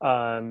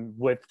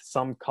 with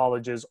some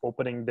colleges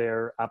opening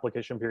their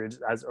application periods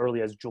as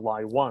early as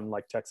July 1,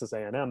 like Texas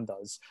A&M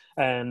does.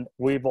 And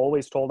we've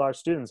always told our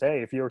students,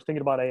 hey, if you're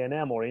thinking about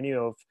A&M or any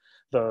of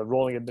the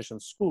rolling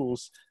admissions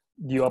schools,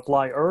 you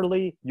apply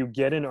early, you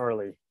get in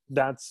early.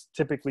 That's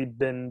typically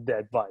been the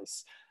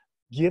advice.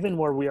 Given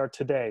where we are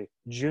today,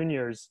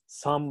 juniors,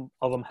 some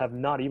of them have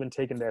not even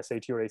taken the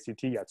SAT or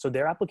ACT yet. So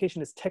their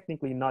application is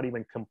technically not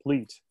even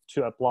complete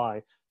to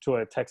apply to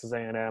a Texas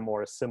A&M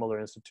or a similar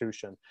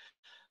institution.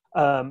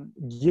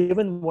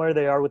 Given where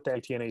they are with the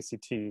AT and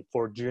ACT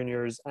for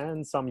juniors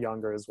and some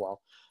younger as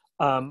well,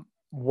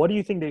 what do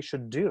you think they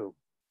should do,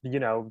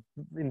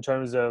 in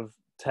terms of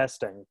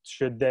testing?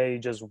 Should they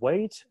just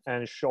wait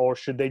or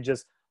should they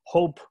just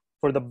hope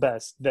for the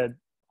best that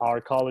our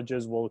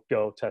colleges will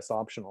go test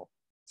optional?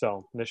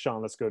 So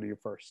Nishan, let's go to you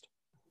first.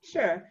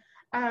 Sure.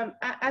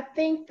 I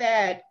think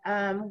that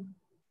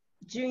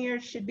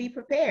juniors should be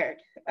prepared.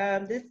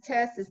 This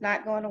test is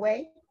not going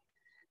away.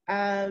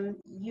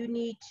 You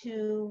need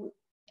to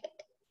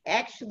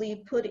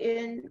actually put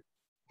in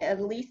at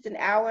least an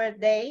hour a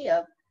day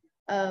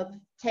of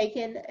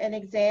taking an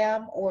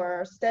exam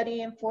or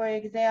studying for an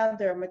exam.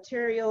 There are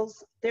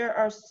materials. There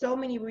are so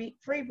many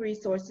free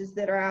resources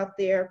that are out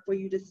there for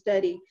you to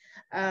study.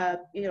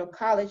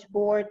 College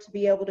Board to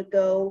be able to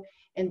go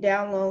and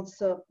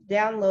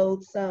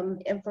download some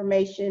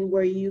information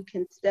where you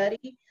can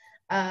study,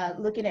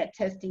 looking at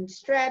testing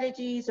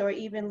strategies, or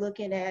even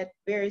looking at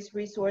various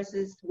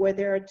resources where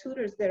there are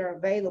tutors that are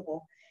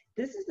available.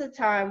 This is the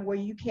time where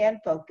you can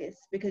focus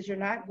because you're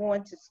not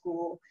going to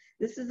school.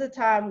 This is the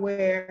time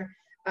where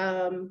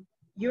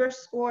your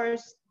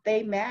scores,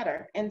 they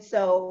matter. And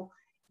so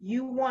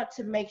you want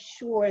to make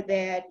sure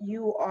that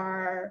you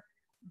are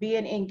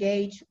being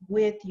engaged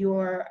with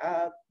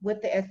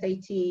with the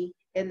SAT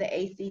and the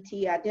ACT,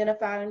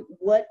 identifying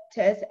what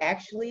test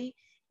actually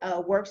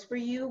works for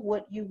you,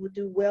 what you would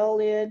do well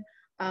in,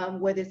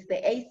 whether it's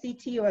the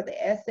ACT or the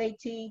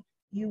SAT.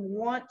 You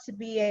want to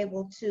be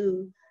able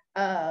to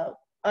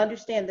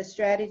understand the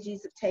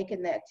strategies of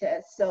taking that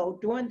test. So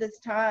during this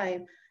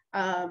time,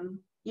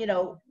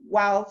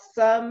 while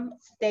some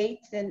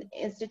states and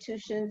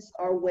institutions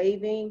are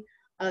waiving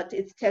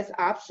it's test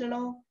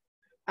optional,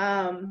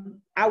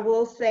 I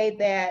will say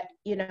that,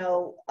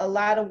 a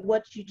lot of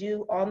what you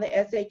do on the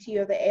SAT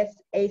or the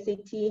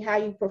ACT, how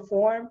you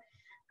perform,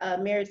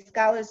 merit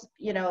scholars,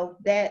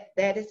 that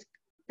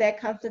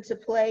comes into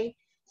play.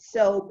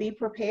 So be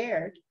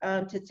prepared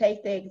to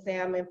take the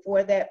exam. And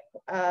for that,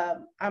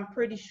 I'm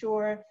pretty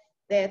sure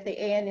that the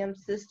A&M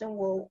system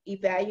will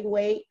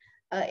evaluate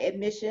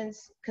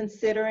admissions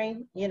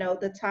considering,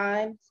 the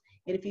times.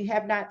 And if you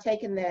have not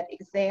taken that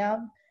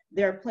exam,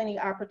 there are plenty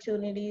of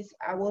opportunities,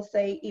 I will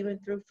say, even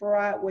through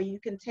Firat, where you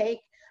can take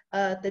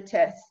the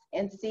test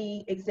and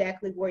see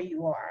exactly where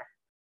you are.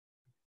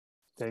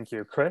 Thank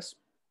you. Chris?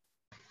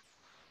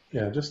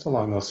 Yeah, just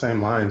along those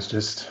same lines,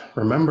 just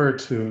remember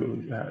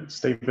to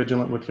stay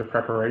vigilant with your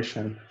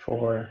preparation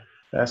for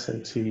the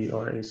SAT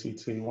or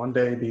ACT. One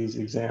day these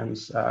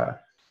exams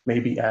may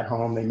be at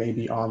home, they may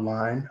be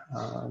online,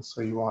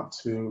 so you want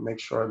to make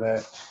sure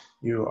that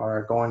you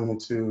are going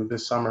into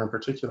this summer in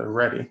particular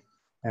ready.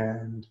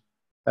 And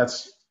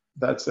that's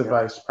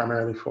advice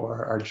primarily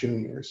for our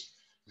juniors.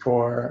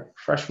 For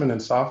freshmen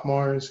and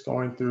sophomores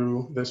going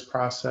through this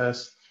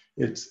process,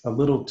 it's a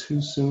little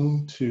too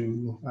soon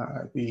to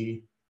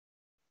be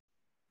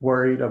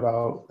worried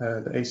about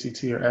the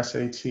ACT or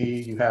SAT.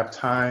 You have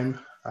time.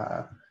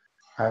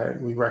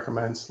 We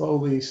recommend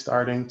slowly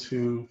starting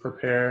to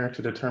prepare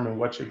to determine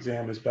which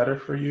exam is better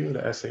for you,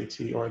 the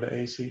SAT or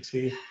the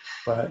ACT,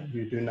 but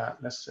you do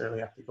not necessarily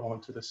have to go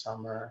into the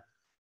summer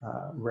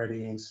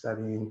ready and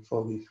studying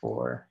fully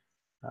for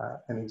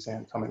an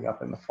exam coming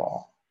up in the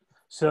fall.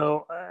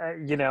 So,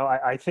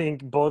 I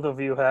think both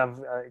of you have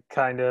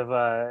kind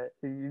of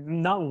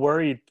not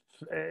worried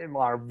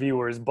our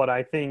viewers, but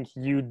I think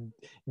you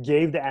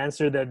gave the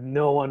answer that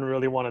no one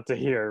really wanted to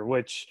hear,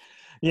 which,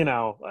 you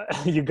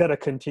got to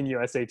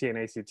continue SAT and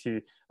ACT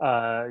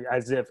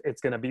as if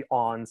it's going to be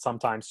on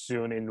sometime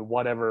soon in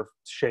whatever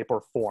shape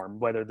or form,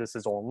 whether this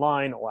is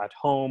online or at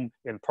home,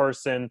 in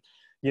person,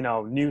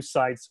 news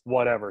sites,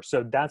 whatever.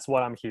 So that's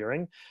what I'm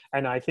hearing.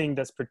 And I think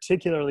that's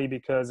particularly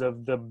because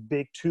of the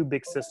two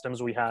big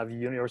systems we have,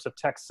 University of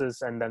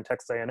Texas and then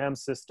Texas A&M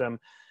system,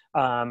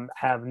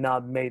 have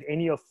not made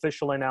any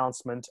official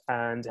announcement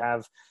and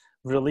have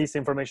released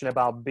information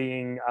about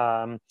being,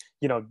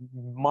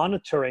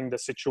 monitoring the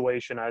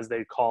situation, as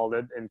they called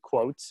it in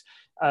quotes,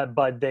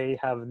 but they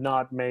have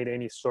not made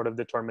any sort of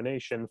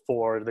determination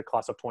for the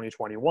class of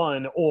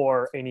 2021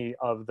 or any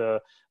of the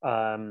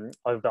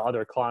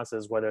other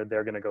classes, whether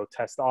they're going to go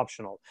test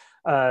optional.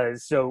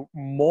 So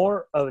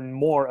more and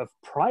more of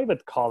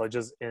private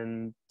colleges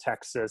in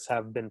Texas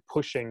have been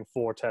pushing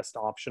for test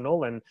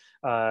optional and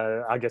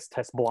I guess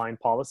test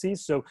blind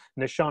policies. So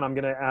Nishan, I'm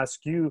going to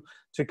ask you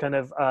to kind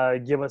of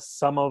give us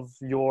some of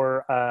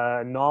your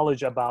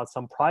knowledge about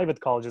some private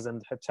colleges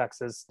in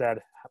Texas that,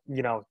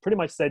 pretty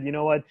much said,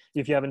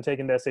 if you haven't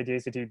taken the SAT,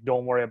 ACT,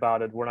 don't worry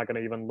about it. We're not going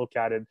to even look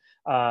at it.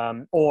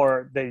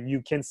 Or that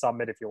you can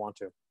submit if you want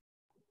to.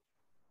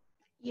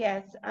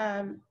 Yes,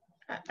 I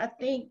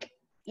think,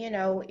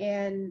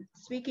 in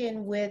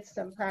speaking with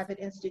some private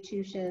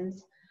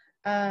institutions,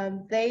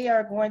 they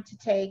are going to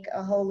take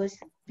a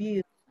holistic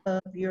view of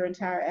your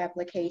entire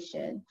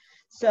application.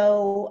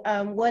 So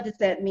what does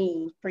that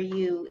mean for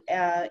you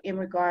in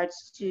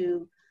regards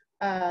to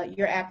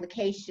your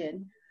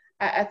application?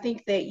 I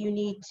think that you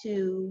need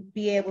to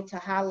be able to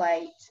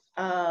highlight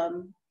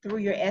through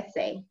your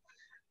essay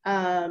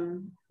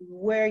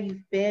where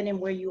you've been and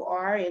where you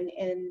are. And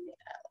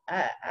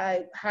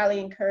I highly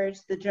encourage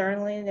the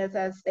journaling, as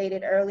I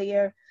stated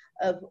earlier,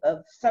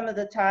 of some of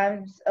the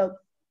times of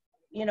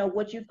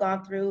what you've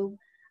gone through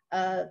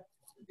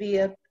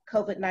via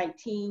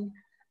COVID-19.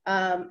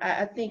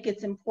 I think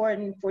it's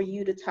important for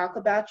you to talk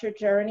about your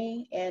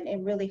journey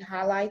and really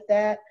highlight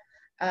that.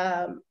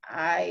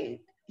 I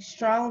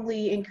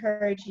strongly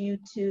encourage you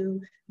to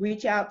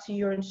reach out to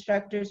your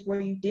instructors where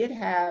you did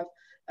have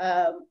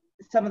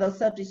some of those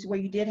subjects where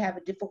you did have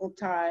a difficult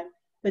time,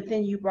 but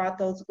then you brought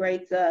those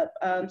grades up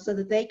so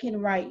that they can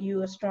write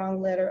you a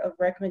strong letter of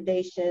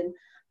recommendation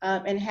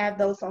and have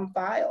those on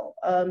file.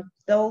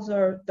 Those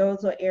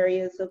are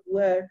areas of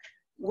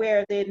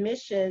where the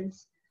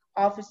admissions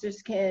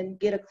officers can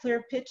get a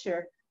clear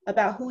picture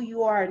about who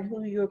you are and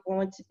who you're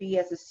going to be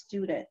as a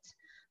student.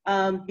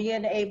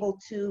 Being able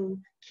to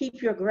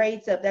keep your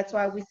grades up. That's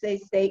why we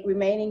say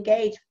remain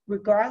engaged,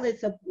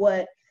 regardless of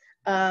what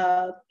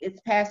it's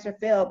pass or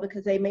fail,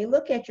 because they may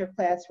look at your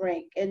class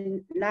rank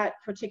and not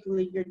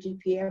particularly your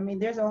GPA. I mean,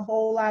 there's a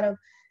whole lot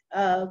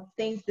of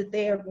things that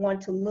they are going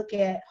to look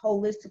at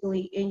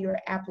holistically in your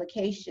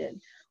application.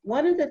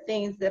 One of the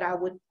things that I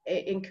would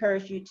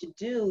encourage you to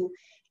do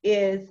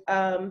is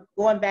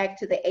going back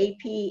to the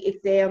AP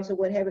exams or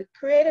whatever,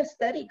 create a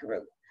study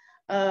group.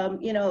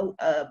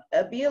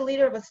 Be a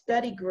leader of a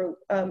study group.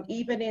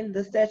 Even in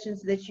the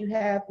sessions that you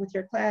have with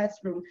your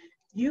classroom,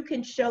 you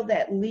can show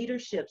that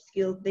leadership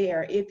skill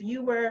there. If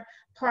you were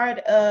part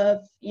of,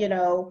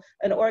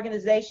 an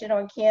organization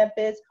on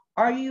campus,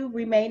 are you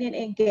remaining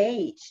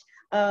engaged?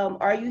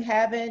 Are you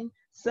having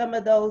some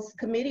of those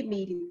committee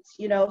meetings,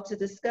 to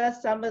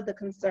discuss some of the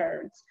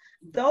concerns?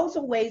 Those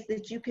are ways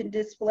that you can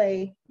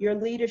display your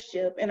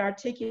leadership and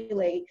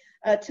articulate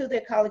to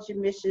the college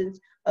admissions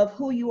of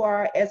who you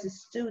are as a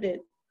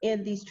student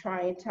in these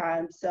trying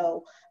times.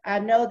 So I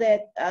know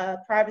that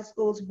private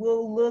schools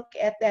will look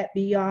at that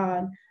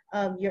beyond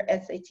your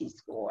SAT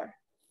score.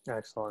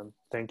 Excellent.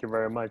 Thank you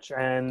very much.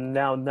 And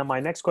now my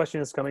next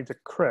question is coming to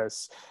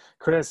Chris.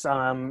 Chris,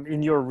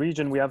 in your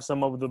region, we have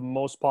some of the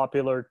most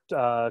popular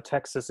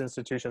Texas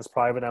institutions,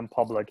 private and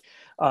public.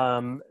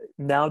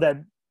 Now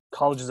that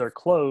colleges are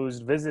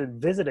closed,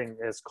 visiting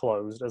is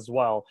closed as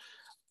well.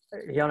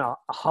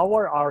 How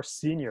are our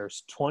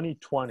seniors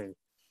 2020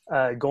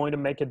 going to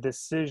make a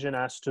decision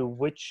as to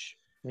which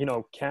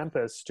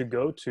campus to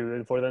go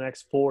to for the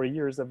next 4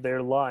 years of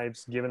their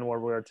lives, given where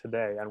we are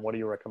today? And what do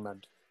you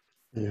recommend?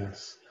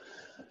 Yes.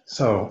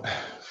 So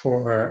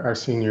for our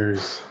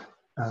seniors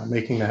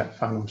making that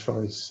final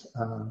choice,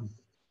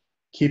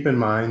 keep in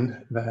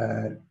mind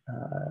that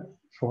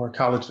for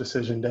College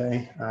Decision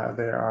Day,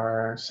 there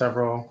are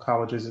several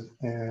colleges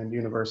and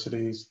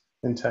universities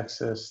in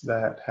Texas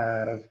that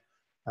have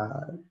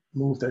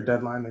moved their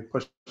deadline. They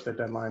pushed their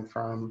deadline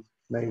from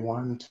May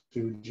 1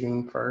 to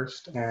June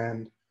 1st.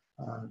 And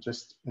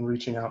just in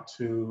reaching out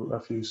to a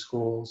few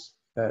schools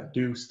that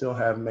do still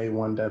have May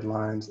 1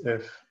 deadlines,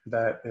 if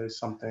that is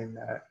something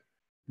that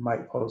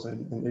might pose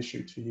an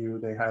issue to you,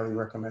 they highly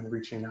recommend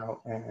reaching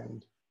out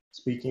and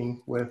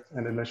speaking with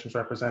an admissions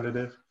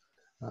representative.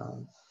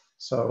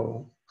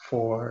 So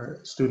for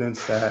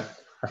students that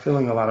are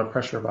feeling a lot of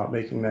pressure about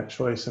making that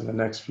choice in the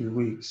next few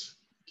weeks,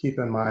 keep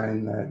in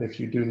mind that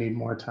if you do need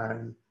more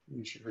time,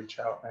 you should reach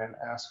out and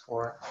ask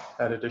for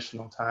that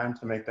additional time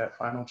to make that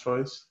final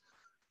choice.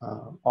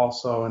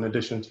 Also, in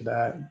addition to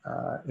that,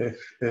 if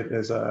it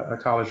is a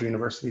college or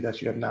university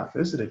that you have not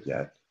visited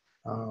yet,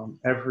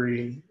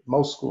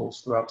 most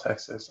schools throughout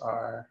Texas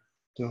are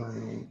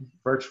doing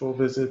virtual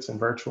visits and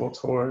virtual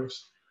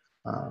tours.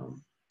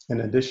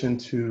 In addition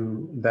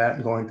to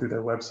that, going through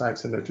their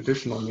websites and their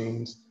traditional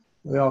means,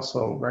 we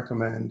also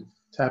recommend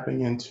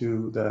tapping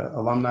into the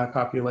alumni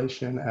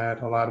population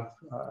at a lot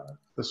of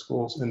the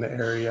schools in the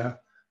area.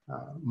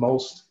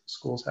 Most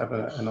schools have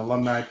an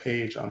alumni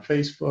page on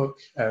Facebook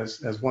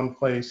as one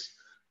place.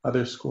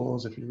 Other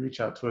schools, if you reach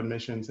out to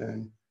admissions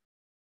and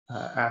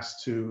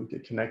ask to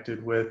get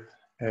connected with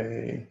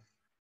a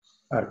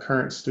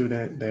current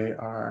student, they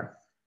are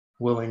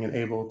willing and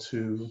able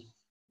to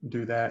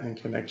do that and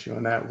connect you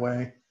in that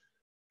way.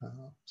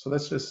 So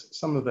that's just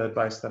some of the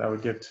advice that I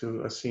would give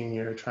to a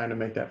senior trying to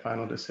make that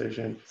final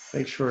decision.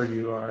 Make sure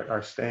you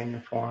are staying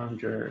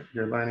informed, you're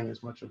learning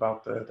as much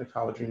about the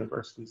college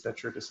universities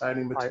that you're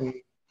deciding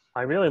between.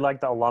 I really like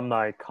the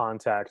alumni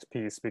contact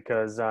piece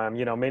because,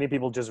 many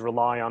people just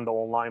rely on the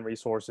online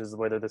resources,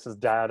 whether this is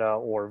data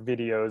or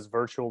videos,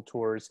 virtual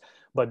tours,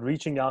 but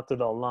reaching out to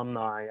the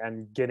alumni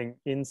and getting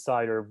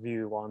insider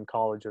view on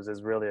colleges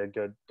is really a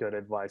good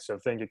advice. So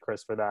thank you,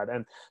 Chris, for that.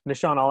 And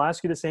Nishan, I'll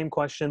ask you the same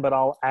question, but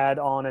I'll add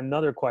on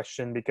another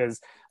question because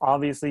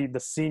obviously the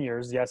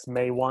seniors, yes,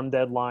 May 1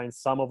 deadline,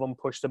 some of them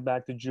pushed it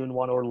back to June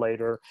 1 or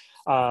later.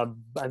 And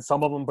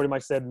some of them pretty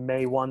much said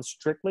May 1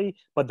 strictly,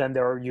 but then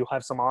you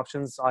have some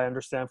options, I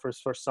understand,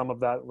 for some of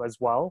that as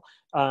well.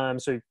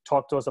 So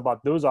talk to us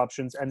about those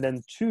options. And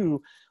then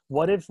two,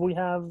 what if we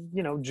have,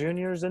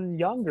 juniors and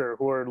younger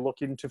who are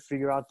looking to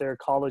figure out their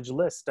college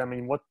list? I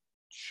mean, what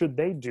should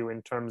they do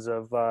in terms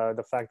of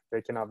the fact that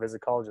they cannot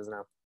visit colleges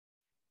now?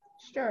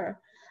 Sure.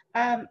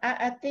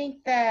 I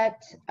think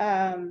that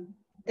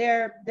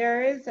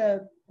there is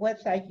a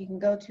website you can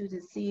go to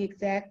see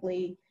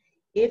exactly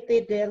if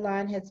the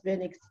deadline has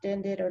been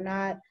extended or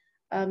not.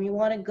 you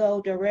want to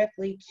go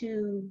directly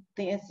to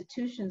the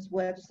institution's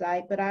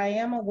website, but I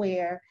am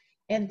aware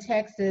in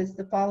Texas,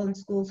 the fallen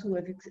schools who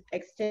have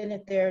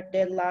extended their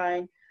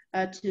deadline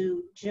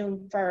to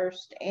June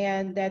 1st,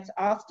 and that's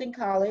Austin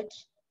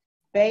College,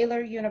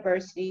 Baylor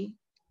University,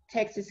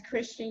 Texas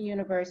Christian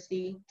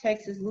University,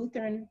 Texas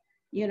Lutheran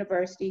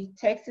University,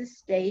 Texas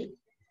State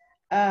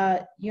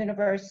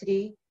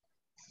University,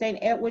 St.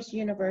 Edward's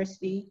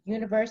University,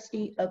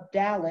 University of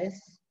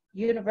Dallas,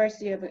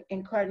 University of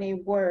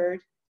Incarnate Word,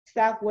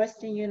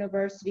 Southwestern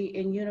University,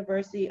 and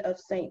University of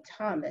St.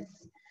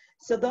 Thomas.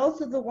 So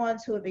those are the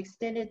ones who have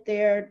extended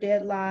their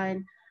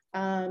deadline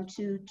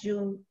to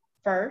June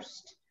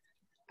 1st.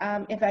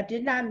 If I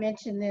did not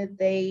mention that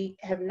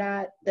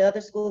the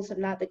other schools have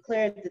not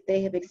declared that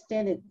they have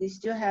extended, we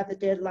still have the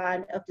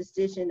deadline of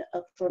decision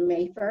for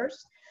May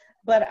 1st.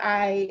 But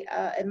I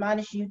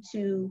admonish you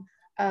to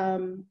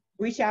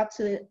reach out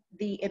to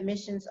the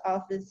admissions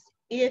office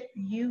if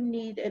you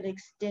need an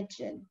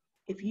extension,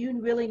 if you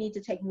really need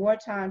to take more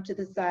time to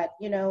decide,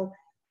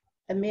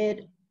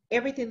 amid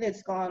everything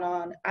that's gone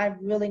on, I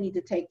really need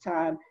to take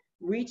time.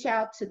 Reach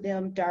out to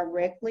them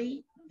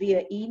directly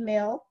via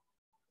email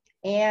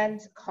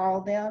and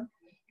call them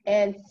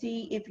and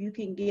see if you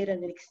can get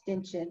an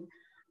extension.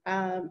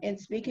 And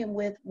speaking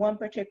with one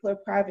particular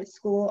private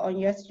school on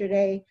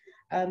yesterday,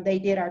 they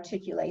did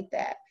articulate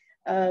that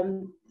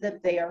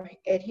they are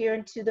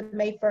adhering to the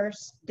May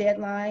 1st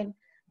deadline,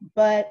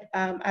 but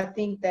I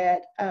think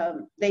that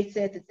they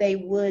said that they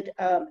would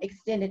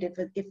extend it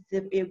if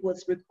it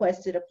was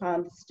requested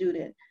upon the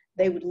student.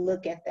 They would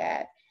look at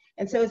that.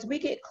 And so as we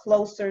get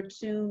closer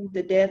to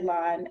the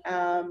deadline,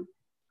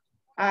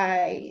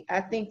 I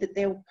think that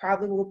there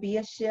probably will be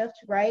a shift,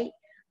 right?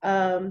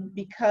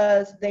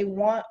 Because they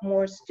want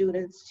more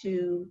students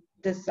to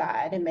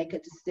decide and make a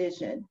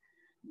decision.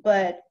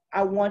 But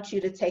I want you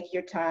to take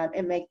your time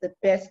and make the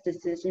best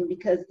decision,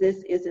 because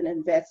this is an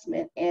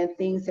investment and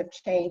things have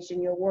changed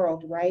in your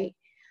world, right?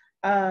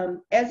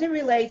 As it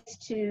relates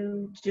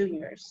to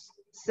juniors,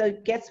 so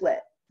guess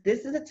what?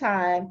 This is a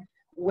time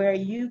where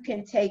you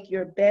can take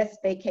your best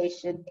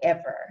vacation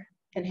ever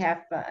and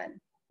have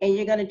fun, and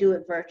you're going to do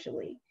it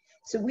virtually.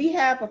 So we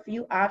have a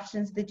few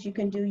options that you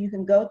can do. You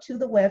can go to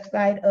the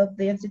website of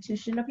the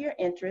institution of your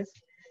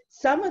interest.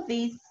 Some of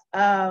these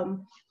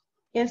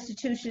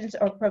institutions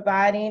are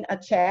providing a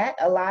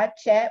live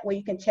chat where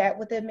you can chat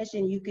with the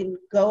admission. You can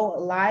go a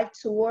live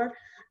tour.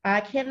 I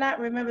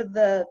cannot remember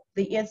the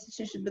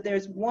institution, but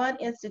there's one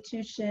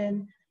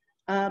institution,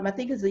 I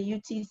think it's a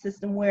UT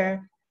system,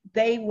 where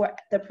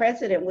the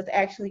president was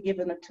actually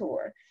given a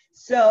tour.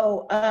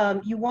 So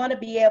you want to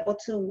be able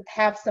to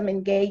have some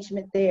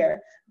engagement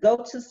there.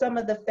 Go to some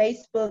of the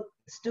Facebook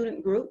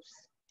student groups,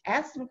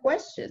 ask some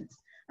questions.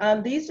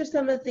 These are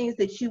some of the things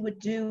that you would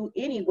do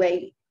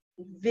anyway,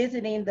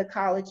 visiting the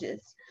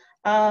colleges.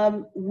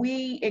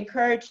 We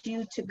encourage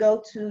you to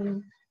go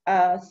to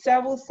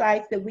several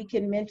sites that we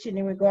can mention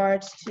in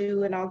regards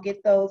to, and I'll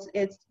get those.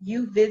 It's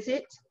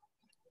YouVisit,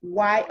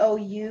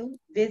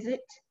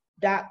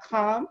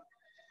 youvisit.com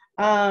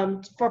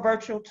for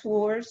virtual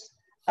tours.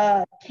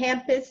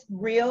 Campus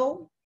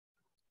Reel,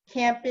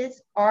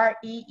 campus,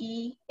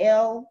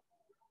 REEL.org.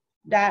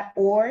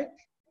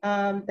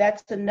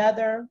 That's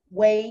another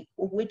way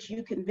which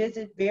you can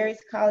visit various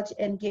colleges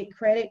and get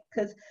credit,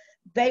 because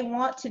they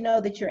want to know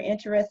that you're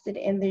interested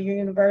in the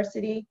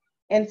university.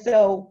 And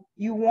so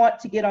you want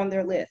to get on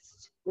their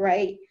list,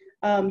 right?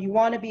 You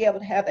want to be able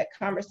to have that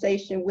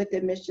conversation with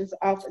admissions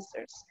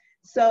officers.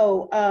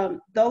 So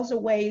those are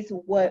ways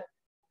what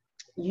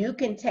you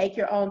can take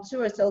your own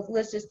tour. So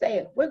let's just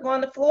say, we're going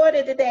to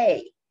Florida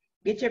today.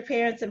 Get your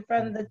parents in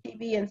front of the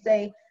TV and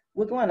say,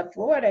 we're going to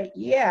Florida.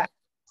 Yeah.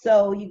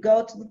 So you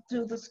go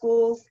to the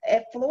schools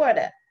at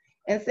Florida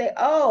and say,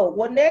 oh,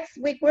 well, next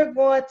week we're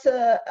going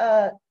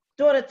to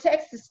doing a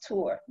Texas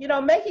tour.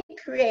 Make it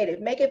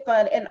creative, make it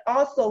fun, and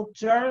also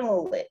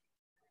journal it.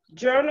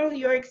 Journal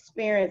your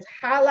experience,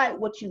 highlight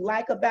what you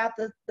like about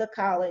the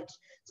college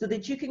so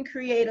that you can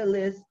create a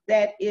list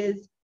that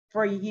is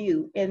for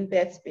you and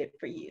best fit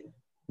for you.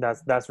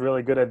 That's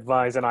really good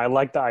advice, and I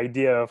like the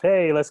idea of,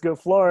 hey, let's go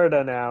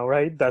Florida now,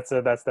 right? That's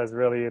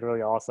really,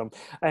 really awesome.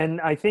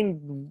 And I think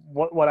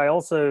what I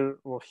also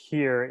will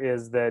hear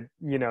is that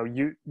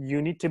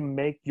you need to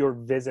make your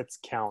visits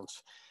count.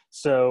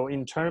 So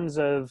in terms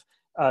of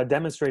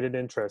demonstrated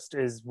interest,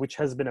 which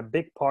has been a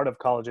big part of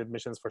college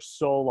admissions for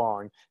so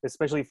long,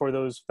 especially for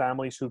those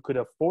families who could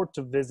afford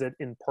to visit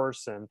in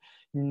person.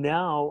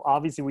 Now,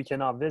 obviously, we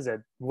cannot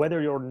visit.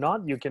 Whether or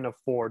not you can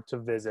afford to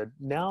visit,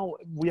 now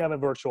we have a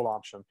virtual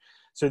option.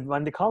 So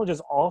when the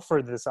colleges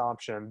offer this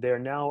option, they're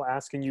now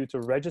asking you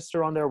to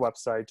register on their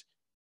website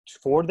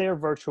for their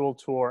virtual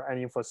tour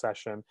and info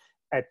session,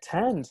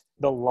 attend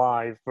the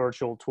live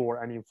virtual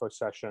tour and info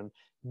session.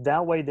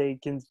 That way they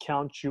can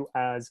count you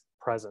as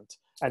present.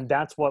 And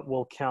that's what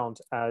will count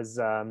as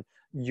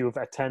you've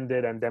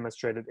attended and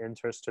demonstrated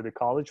interest to the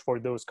college for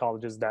those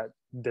colleges that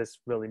this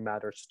really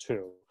matters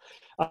to.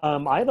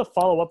 I have a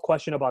follow-up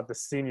question about the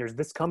seniors.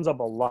 This comes up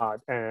a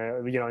lot,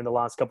 in the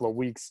last couple of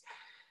weeks.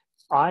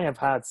 I have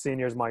had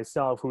seniors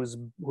myself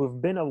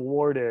who've been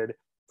awarded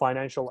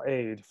financial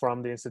aid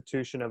from the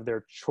institution of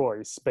their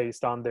choice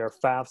based on their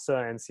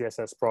FAFSA and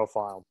CSS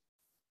profile.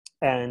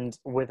 And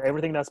with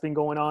everything that's been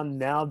going on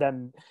now, that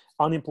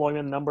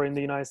unemployment number in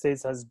the United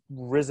States has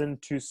risen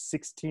to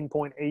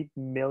 16.8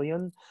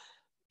 million.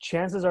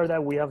 Chances are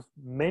that we have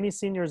many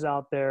seniors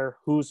out there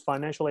whose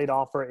financial aid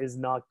offer is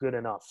not good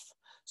enough.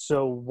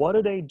 So what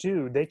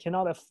do? They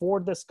cannot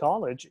afford this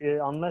college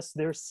unless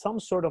there's some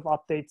sort of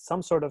update,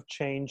 some sort of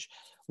change.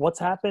 What's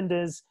happened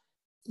is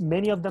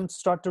many of them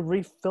start to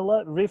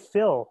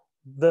refill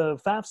the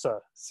FAFSA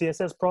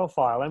CSS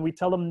profile, and we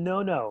tell them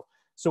no.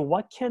 So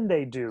what can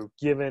they do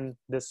given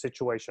this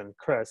situation?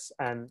 Chris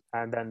and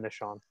then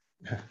Nishan.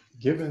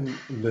 Given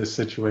this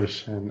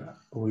situation,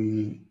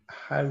 we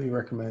highly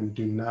recommend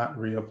do not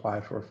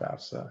reapply for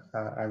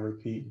FAFSA. I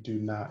repeat, do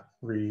not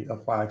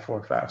reapply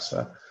for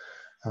FAFSA.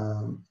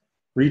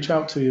 Reach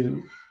out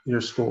to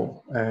your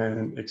school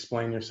and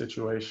explain your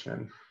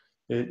situation.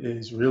 It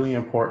is really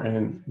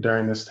important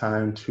during this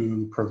time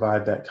to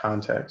provide that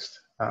context,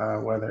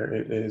 whether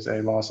it is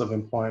a loss of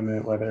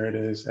employment, whether it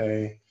is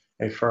a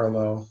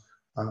furlough.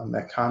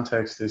 That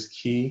context is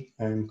key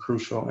and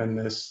crucial in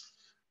this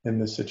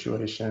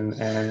situation.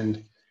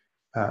 And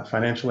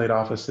financial aid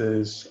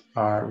offices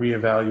are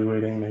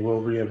reevaluating. They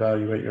will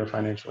reevaluate your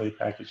financial aid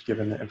package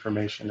given the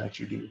information that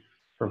you do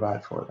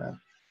provide for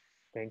them.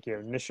 Thank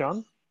you.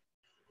 Nishan?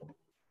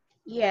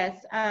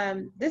 Yes,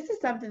 this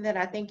is something that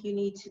I think you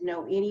need to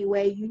know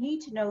anyway. You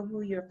need to know who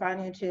your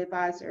financial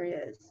advisor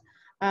is.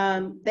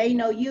 They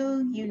know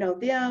you, you know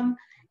them,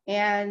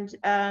 and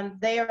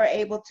they are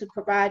able to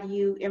provide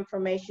you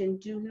information.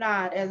 Do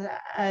not,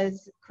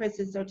 as Chris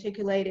has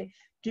articulated,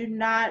 do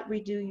not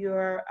redo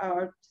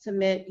or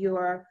submit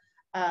your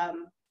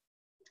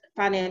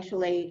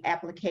financial aid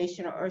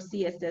application or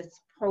CSS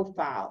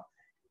profile.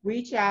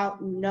 Reach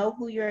out, know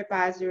who your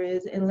advisor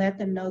is, and let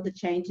them know the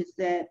changes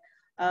that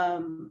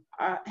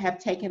have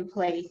taken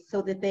place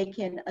so that they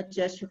can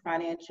adjust your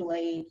financial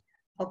aid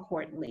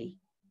accordingly.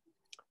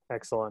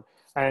 Excellent.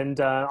 And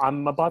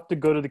I'm about to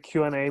go to the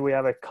Q&A. We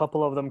have a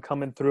couple of them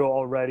coming through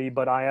already,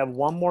 but I have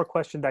one more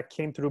question that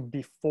came through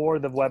before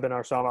the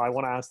webinar, so I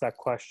want to ask that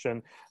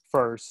question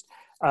first.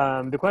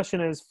 The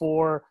question is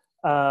for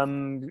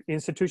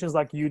institutions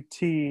like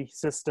UT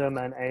system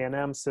and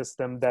A&M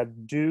system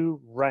that do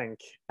rank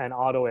and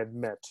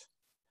auto-admit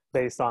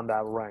based on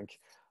that rank.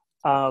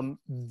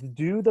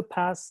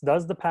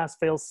 Does the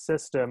pass-fail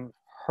system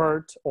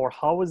hurt, or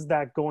how is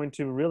that going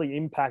to really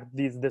impact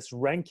this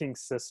ranking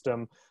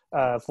system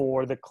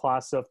for the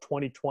class of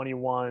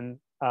 2021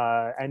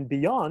 and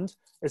beyond?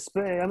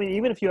 I mean,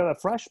 even if you have a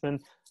freshman,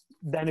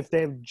 then if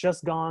they've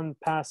just gone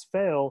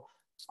pass-fail,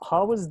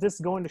 how is this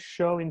going to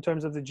show in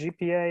terms of the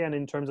GPA and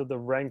in terms of the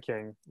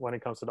ranking when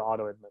it comes to the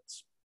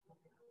auto-admits?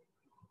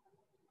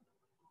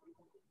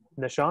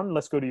 Nishan,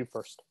 let's go to you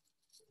first.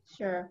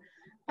 Sure.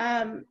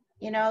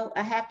 You know,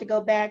 I have to go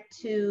back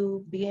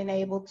to being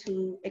able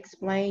to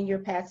explain your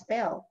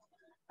pass-fail.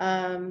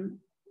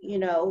 You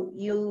know,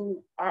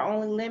 you are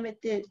only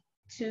limited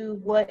to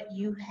what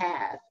you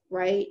have,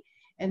 right?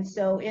 And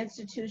so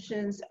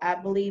institutions, I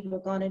believe, are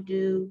going to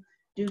do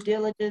due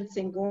diligence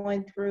in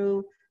going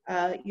through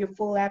your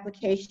full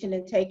application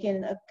and taking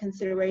into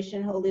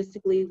consideration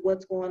holistically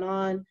what's going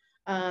on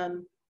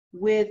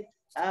with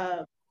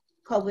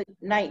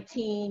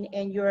COVID-19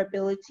 and your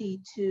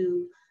ability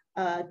to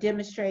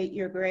demonstrate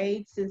your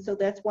grades. And so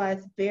that's why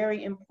it's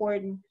very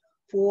important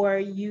for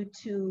you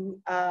to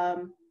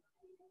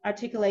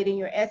articulate in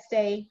your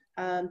essay.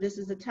 This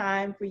is a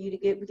time for you to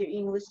get with your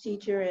English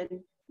teacher and,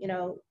 you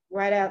know,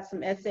 write out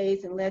some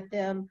essays and let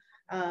them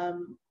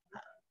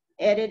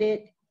edit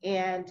it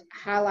and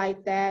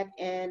highlight that.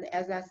 And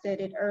as I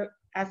stated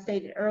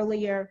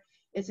earlier,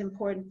 it's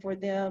important for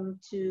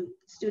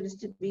students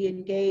to be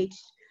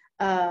engaged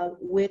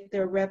with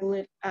their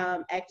relevant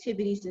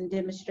activities and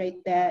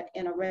demonstrate that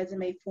in a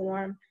resume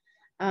form.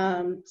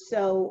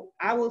 So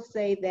I will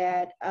say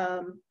that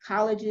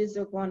colleges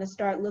are going to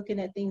start looking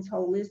at things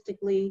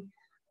holistically,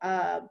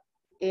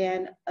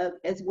 and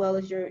as well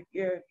as your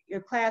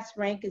class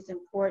rank is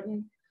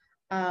important.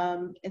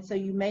 And so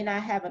you may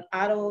not have an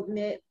auto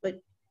admit,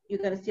 but you're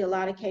going to see a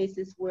lot of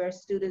cases where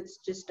students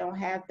just don't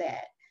have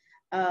that,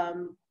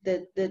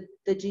 the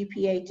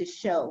GPA to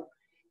show.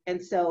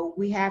 And so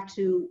we have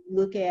to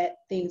look at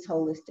things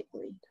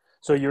holistically.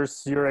 So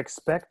you're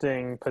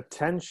expecting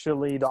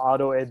potentially the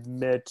auto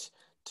admit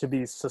to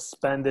be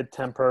suspended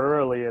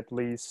temporarily, at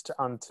least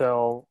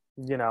until,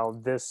 you know,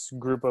 this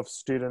group of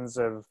students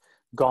have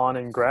gone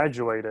and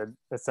graduated,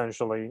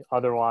 essentially.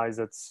 Otherwise,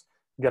 it's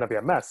going to be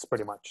a mess,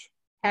 pretty much.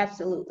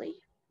 Absolutely.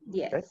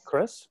 Yes. Okay.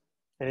 Chris,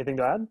 anything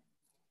to add?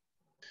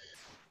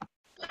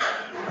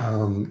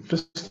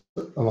 Just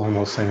along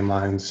those same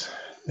lines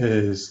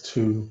is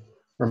to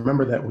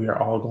remember that we are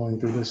all going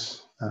through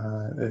this.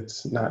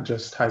 It's not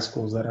just high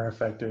schools that are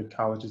affected.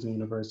 Colleges and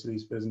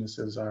universities,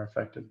 businesses are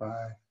affected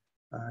by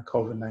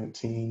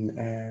COVID-19,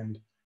 and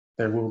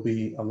there will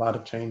be a lot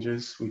of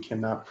changes. We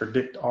cannot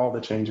predict all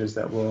the changes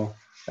that will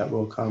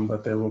come,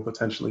 but there will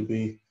potentially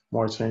be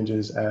more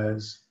changes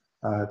as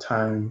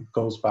time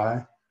goes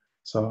by.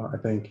 So I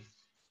think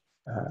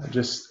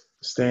just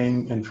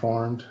staying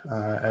informed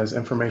as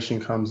information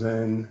comes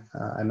in.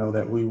 I know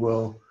that we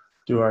will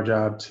do our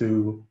job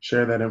to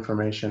share that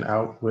information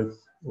out with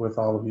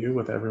all of you,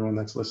 with everyone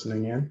that's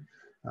listening in.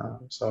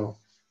 So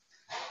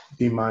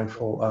be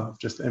mindful of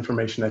just the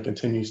information that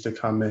continues to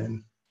come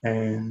in,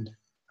 and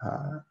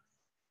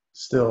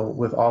still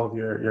with all of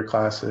your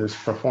classes,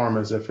 perform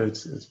as if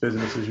it's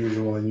business as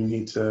usual, and you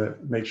need to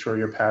make sure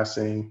you're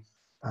passing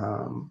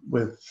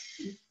with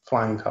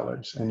flying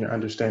colors and you're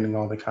understanding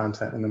all the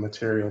content and the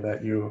material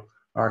that you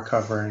are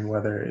covering,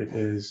 whether it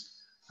is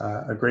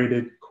a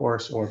graded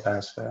course or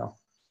pass fail.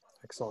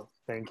 Excellent.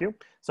 Thank you.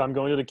 So I'm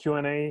going to the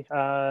Q&A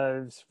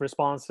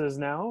responses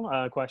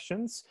now,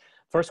 questions.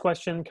 First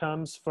question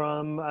comes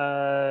from,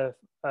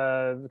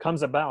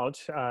 about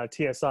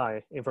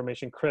TSI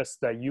information, Chris,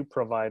 that you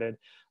provided.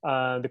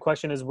 The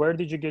question is, where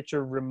did you get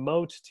your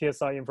remote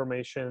TSI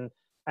information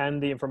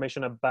and the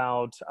information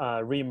about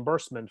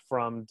reimbursement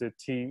from the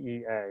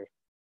TEA?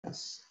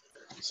 Yes.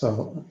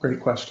 So great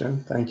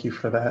question. Thank you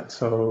for that.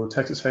 So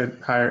Texas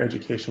Higher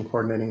Education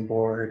Coordinating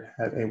Board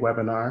had a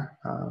webinar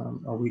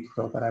a week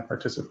ago that I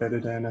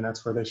participated in, and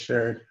that's where they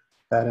shared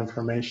that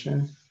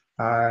information.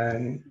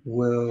 I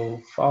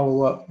will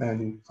follow up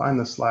and find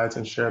the slides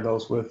and share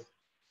those with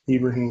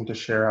Ibrahim to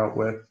share out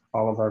with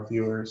all of our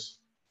viewers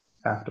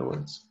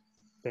afterwards.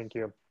 Thank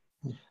you.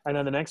 And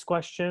then the next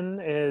question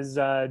is,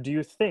 do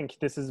you think,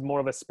 this is more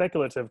of a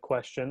speculative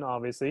question,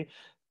 obviously,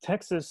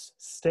 Texas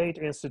state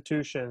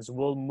institutions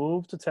will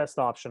move to test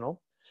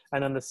optional?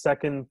 And then the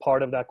second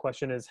part of that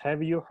question is,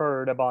 have you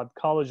heard about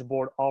College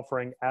Board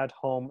offering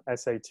at-home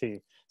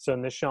SAT? So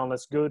Nishan,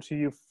 let's go to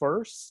you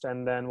first,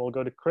 and then we'll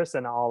go to Chris,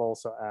 and I'll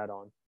also add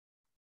on.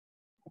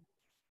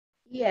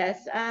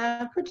 Yes,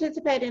 I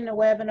participated in a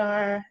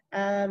webinar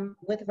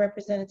with a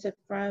representative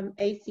from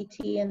ACT,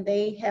 and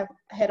they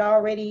had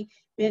already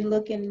been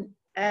looking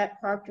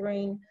at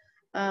proctoring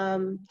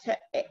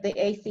the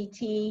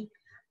ACT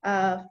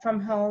from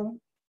home,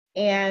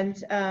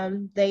 and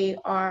they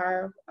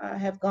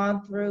have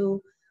gone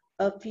through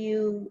a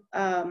few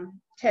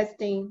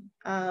testing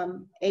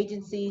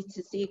agencies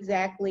to see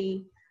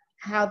exactly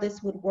how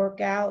this would work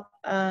out.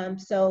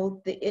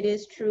 So it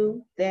is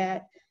true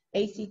that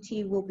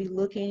ACT will be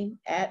looking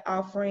at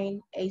offering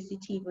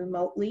ACT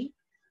remotely.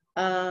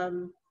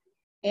 I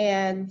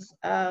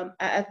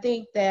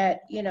think that,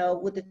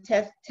 with the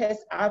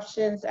test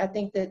options, I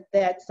think that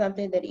that's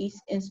something that each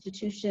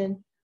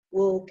institution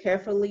will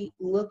carefully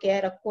look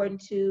at according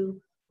to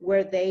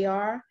where they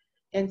are.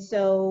 And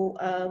so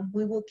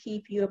we will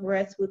keep you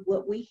abreast with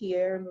what we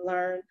hear and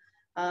learn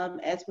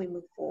as we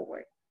move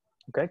forward.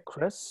 Okay,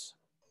 Chris,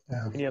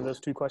 any of those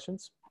two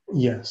questions?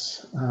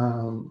 Yes.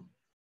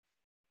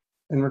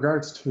 In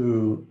regards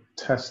to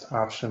test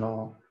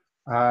optional,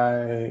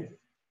 I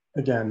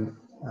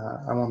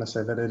want to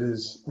say that it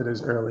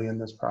is early in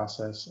this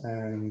process,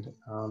 and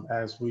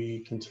as we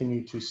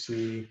continue to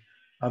see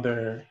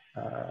other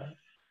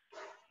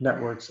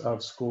networks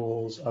of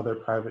schools, other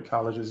private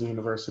colleges and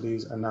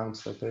universities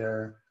announce that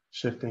they're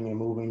shifting and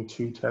moving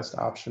to test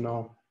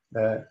optional,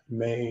 that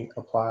may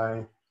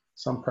apply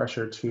some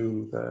pressure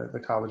to the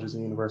colleges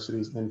and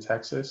universities in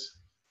Texas.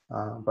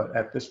 But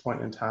at this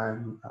point in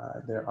time,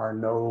 there are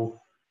no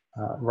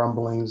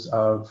rumblings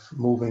of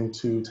moving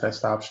to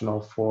test optional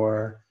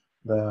for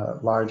the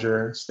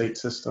larger state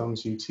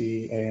systems, UT,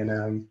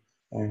 A&M,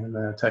 and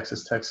the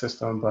Texas Tech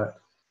system. But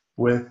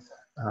with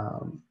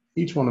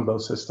each one of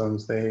those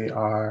systems, they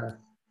are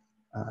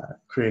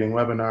creating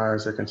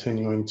webinars, they're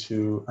continuing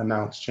to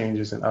announce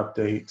changes and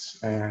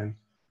updates. And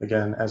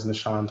again, as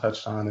Nishan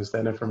touched on, as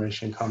that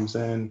information comes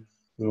in,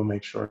 we will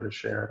make sure to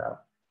share it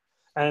out.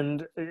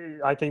 And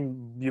I think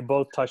you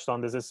both touched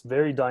on this. It's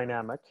very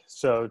dynamic.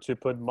 So to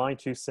put my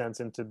 2 cents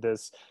into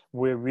this,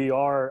 where we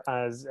are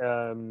as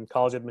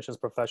college admissions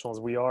professionals,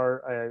 we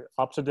are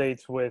up to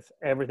date with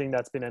everything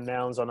that's been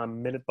announced on a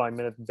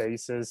minute-by-minute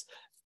basis.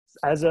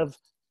 As of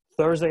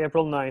Thursday,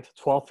 April 9th,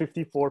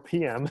 12:54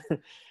 p.m.,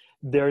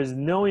 there is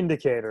no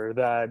indicator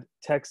that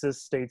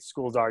Texas state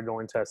schools are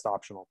going test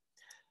optional.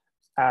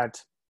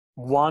 At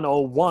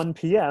 1:01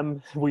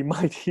 p.m., we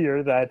might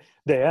hear that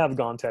they have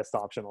gone test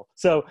optional.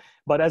 So,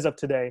 but as of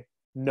today,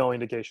 no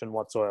indication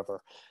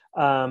whatsoever.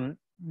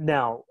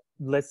 Now,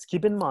 let's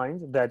keep in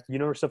mind that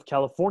University of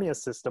California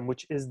system,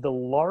 which is the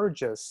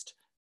largest,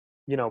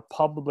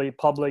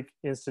 public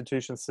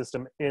institution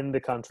system in the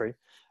country,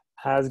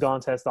 has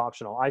gone test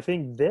optional. I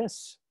think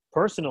this,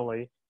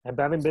 personally, and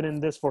having been in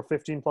this for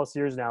 15 plus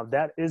years now,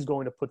 that is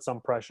going to put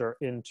some pressure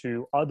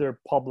into other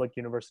public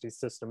university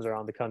systems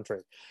around the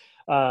country.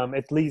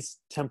 At least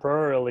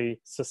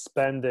temporarily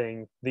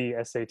suspending the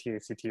SAT,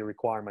 ACT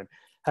requirement.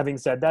 Having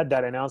said that,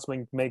 that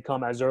announcement may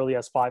come as early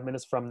as 5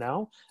 minutes from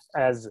now,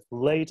 as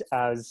late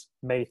as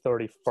May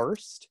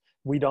 31st.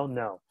 We don't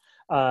know.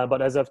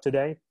 But as of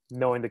today,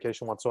 no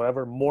indication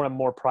whatsoever. More and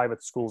more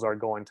private schools are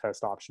going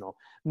test optional.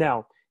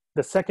 Now,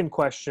 the second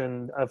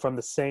question from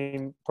the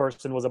same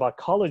person was about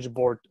College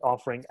Board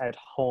offering at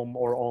home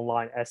or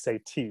online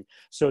SAT.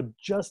 So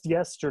just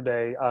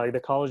yesterday, the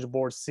College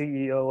Board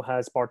CEO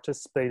has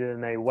participated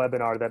in a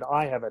webinar that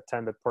I have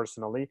attended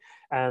personally,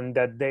 and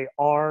that they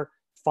are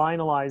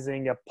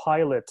finalizing a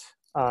pilot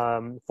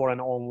for an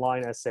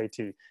online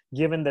SAT,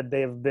 given that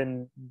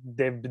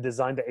they've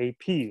designed the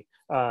AP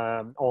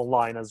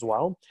online as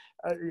well.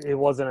 It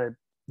wasn't a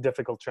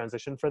difficult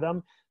transition for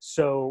them.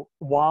 So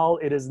while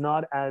it is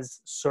not as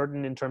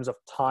certain in terms of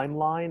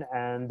timeline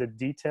and the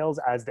details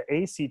as the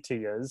ACT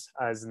is,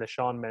 as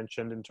Nishan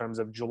mentioned, in terms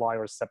of July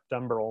or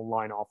September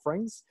online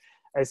offerings,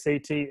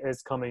 SAT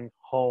is coming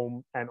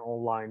home and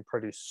online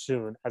pretty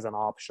soon as an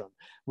option.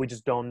 We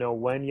just don't know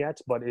when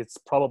yet, but it's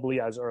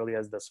probably as early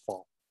as this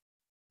fall.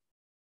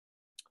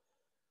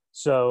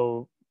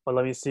 So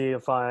let me see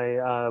if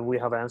we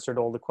have answered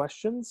all the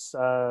questions.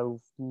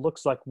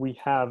 Looks like we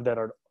have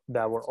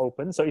that were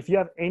open. So if you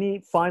have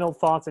any final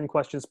thoughts and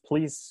questions,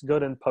 please go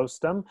ahead and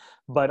post them.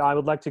 But I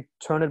would like to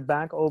turn it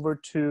back over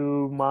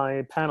to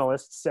my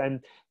panelists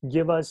and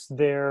give us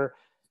their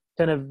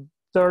kind of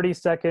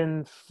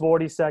 30-second,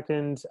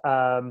 40-second,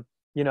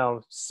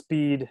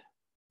 speed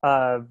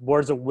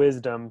words of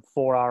wisdom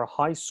for our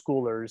high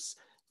schoolers,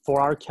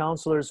 for our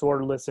counselors who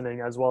are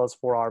listening, as well as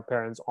for our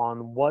parents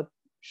on what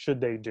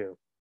should they do.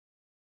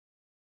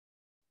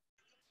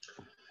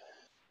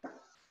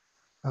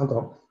 I'll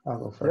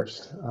go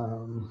first.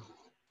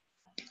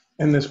 Yep.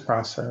 In this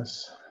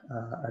process,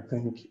 I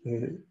think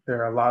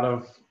there are a lot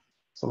of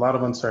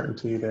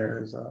uncertainty.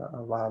 There's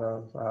a lot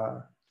of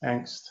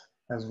angst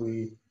as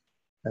we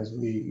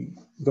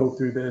go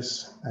through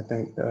this. I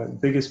think the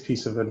biggest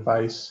piece of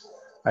advice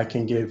I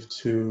can give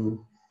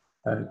to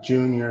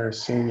junior,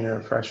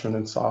 senior, freshman,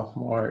 and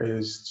sophomore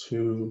is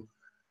to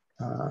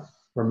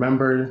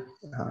remember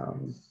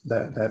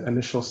that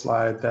initial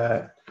slide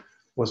that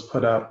was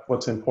put up,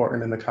 what's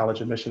important in the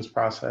college admissions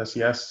process.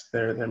 Yes,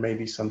 there may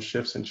be some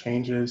shifts and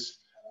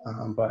changes,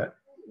 but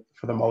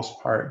for the most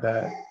part,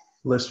 that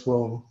list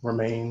will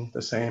remain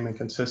the same and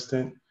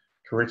consistent.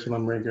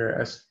 Curriculum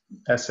rigor,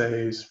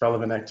 essays,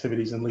 relevant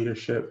activities, and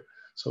leadership.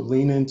 So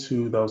lean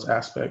into those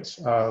aspects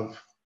of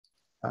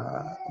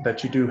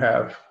that you do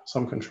have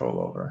some control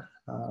over,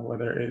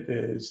 whether it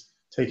is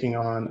taking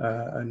on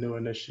a new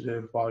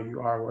initiative while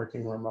you are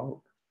working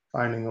remote,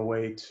 finding a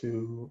way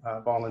to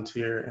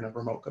volunteer in a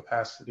remote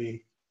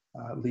capacity,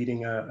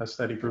 leading a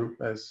study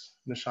group, as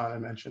Nishana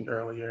mentioned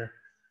earlier.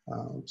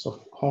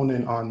 So hone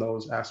in on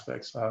those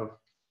aspects of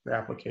your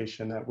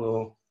application that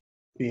will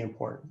be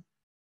important.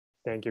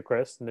 Thank you,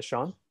 Chris.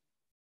 Nishan?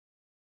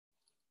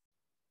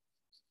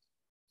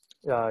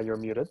 You're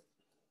muted.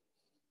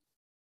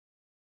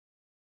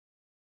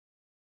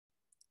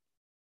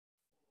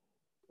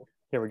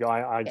 Here we go.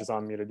 I just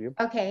unmuted you.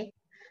 Okay.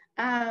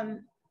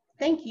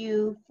 Thank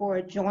you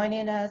for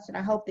joining us, and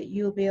I hope that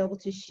you'll be able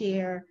to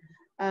share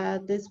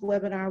this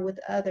webinar with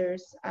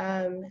others.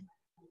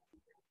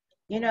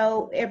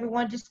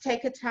 Everyone just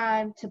take a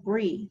time to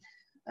breathe.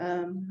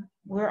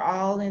 We're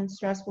all in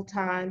stressful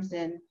times,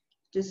 and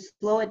just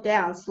slow it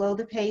down, slow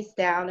the pace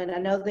down. And I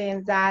know the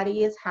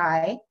anxiety is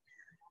high,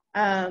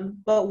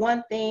 but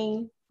one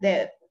thing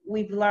that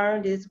we've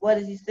learned is what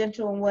is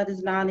essential and what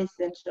is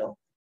non-essential.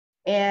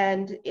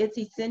 And it's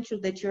essential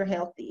that you're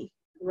healthy,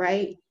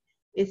 right?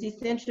 It's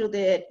essential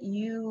that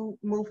you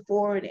move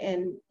forward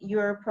and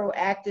you're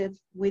proactive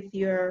with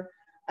your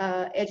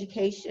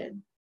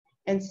education.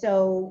 And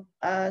so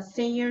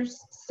seniors,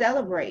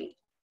 celebrate.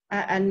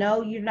 I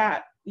know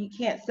you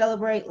can't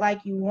celebrate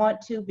like you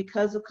want to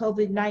because of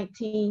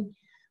COVID-19,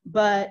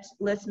 but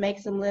let's make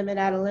some lemon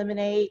out of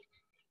lemonade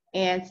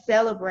and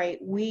celebrate.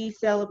 We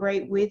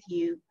celebrate with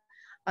you.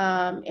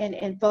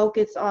 And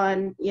focus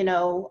on,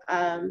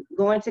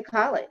 going to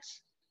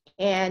college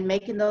and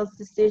making those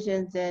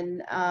decisions.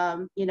 And,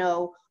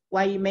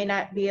 while you may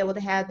not be able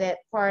to have that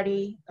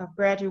party of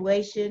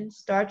graduation,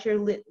 start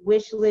your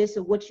wish list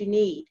of what you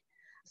need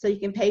so you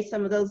can pay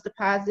some of those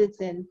deposits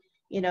and,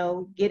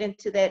 get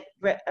into that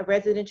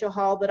residential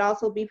hall, but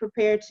also be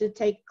prepared to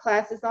take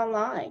classes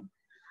online.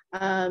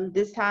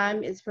 This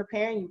time is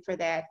preparing you for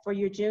that. For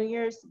your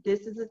juniors,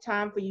 this is a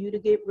time for you to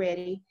get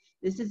ready.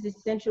 This is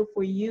essential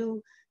for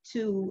you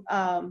to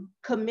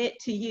commit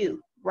to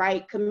you,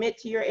 right? Commit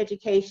to your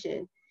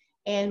education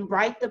and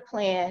write the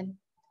plan,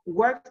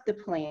 work the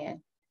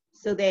plan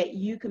so that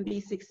you can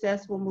be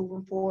successful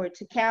moving forward.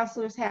 To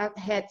counselors,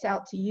 hats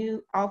off to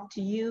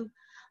you.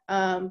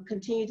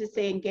 Continue to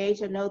stay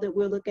engaged. I know that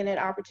we're looking at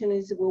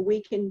opportunities where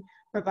we can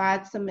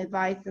provide some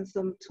advice and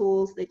some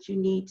tools that you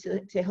need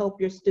to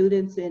help your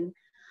students and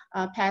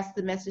pass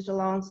the message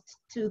along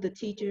to the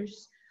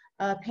teachers.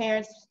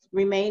 Parents,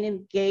 remain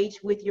engaged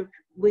with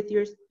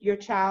your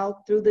child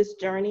through this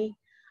journey,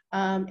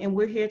 and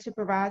we're here to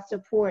provide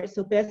support.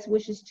 So best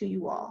wishes to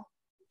you all.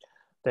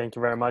 Thank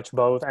you very much,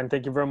 both. And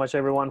thank you very much,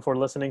 everyone, for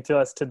listening to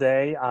us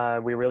today.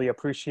 We really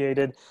appreciate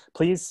it.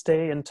 Please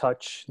stay in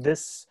touch.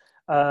 This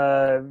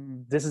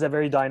This is a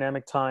very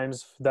dynamic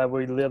times that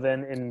we live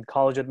in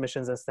college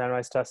admissions and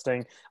standardized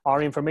testing.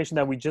 Our information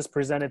that we just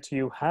presented to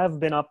you have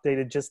been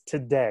updated just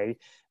today.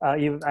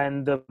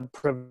 And the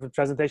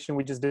presentation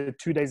we just did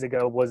 2 days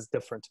ago was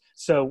different.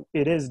 So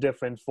it is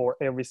different for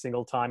every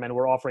single time. And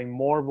we're offering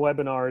more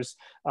webinars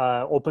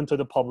open to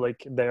the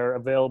public. They're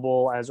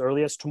available as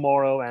early as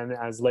tomorrow and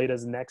as late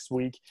as next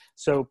week.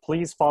 So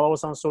please follow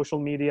us on social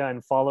media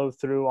and follow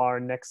through our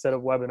next set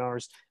of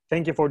webinars.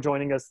 Thank you for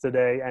joining us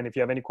today. And if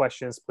you have any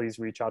questions, please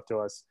reach out to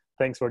us.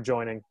 Thanks for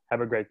joining.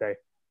 Have a great day.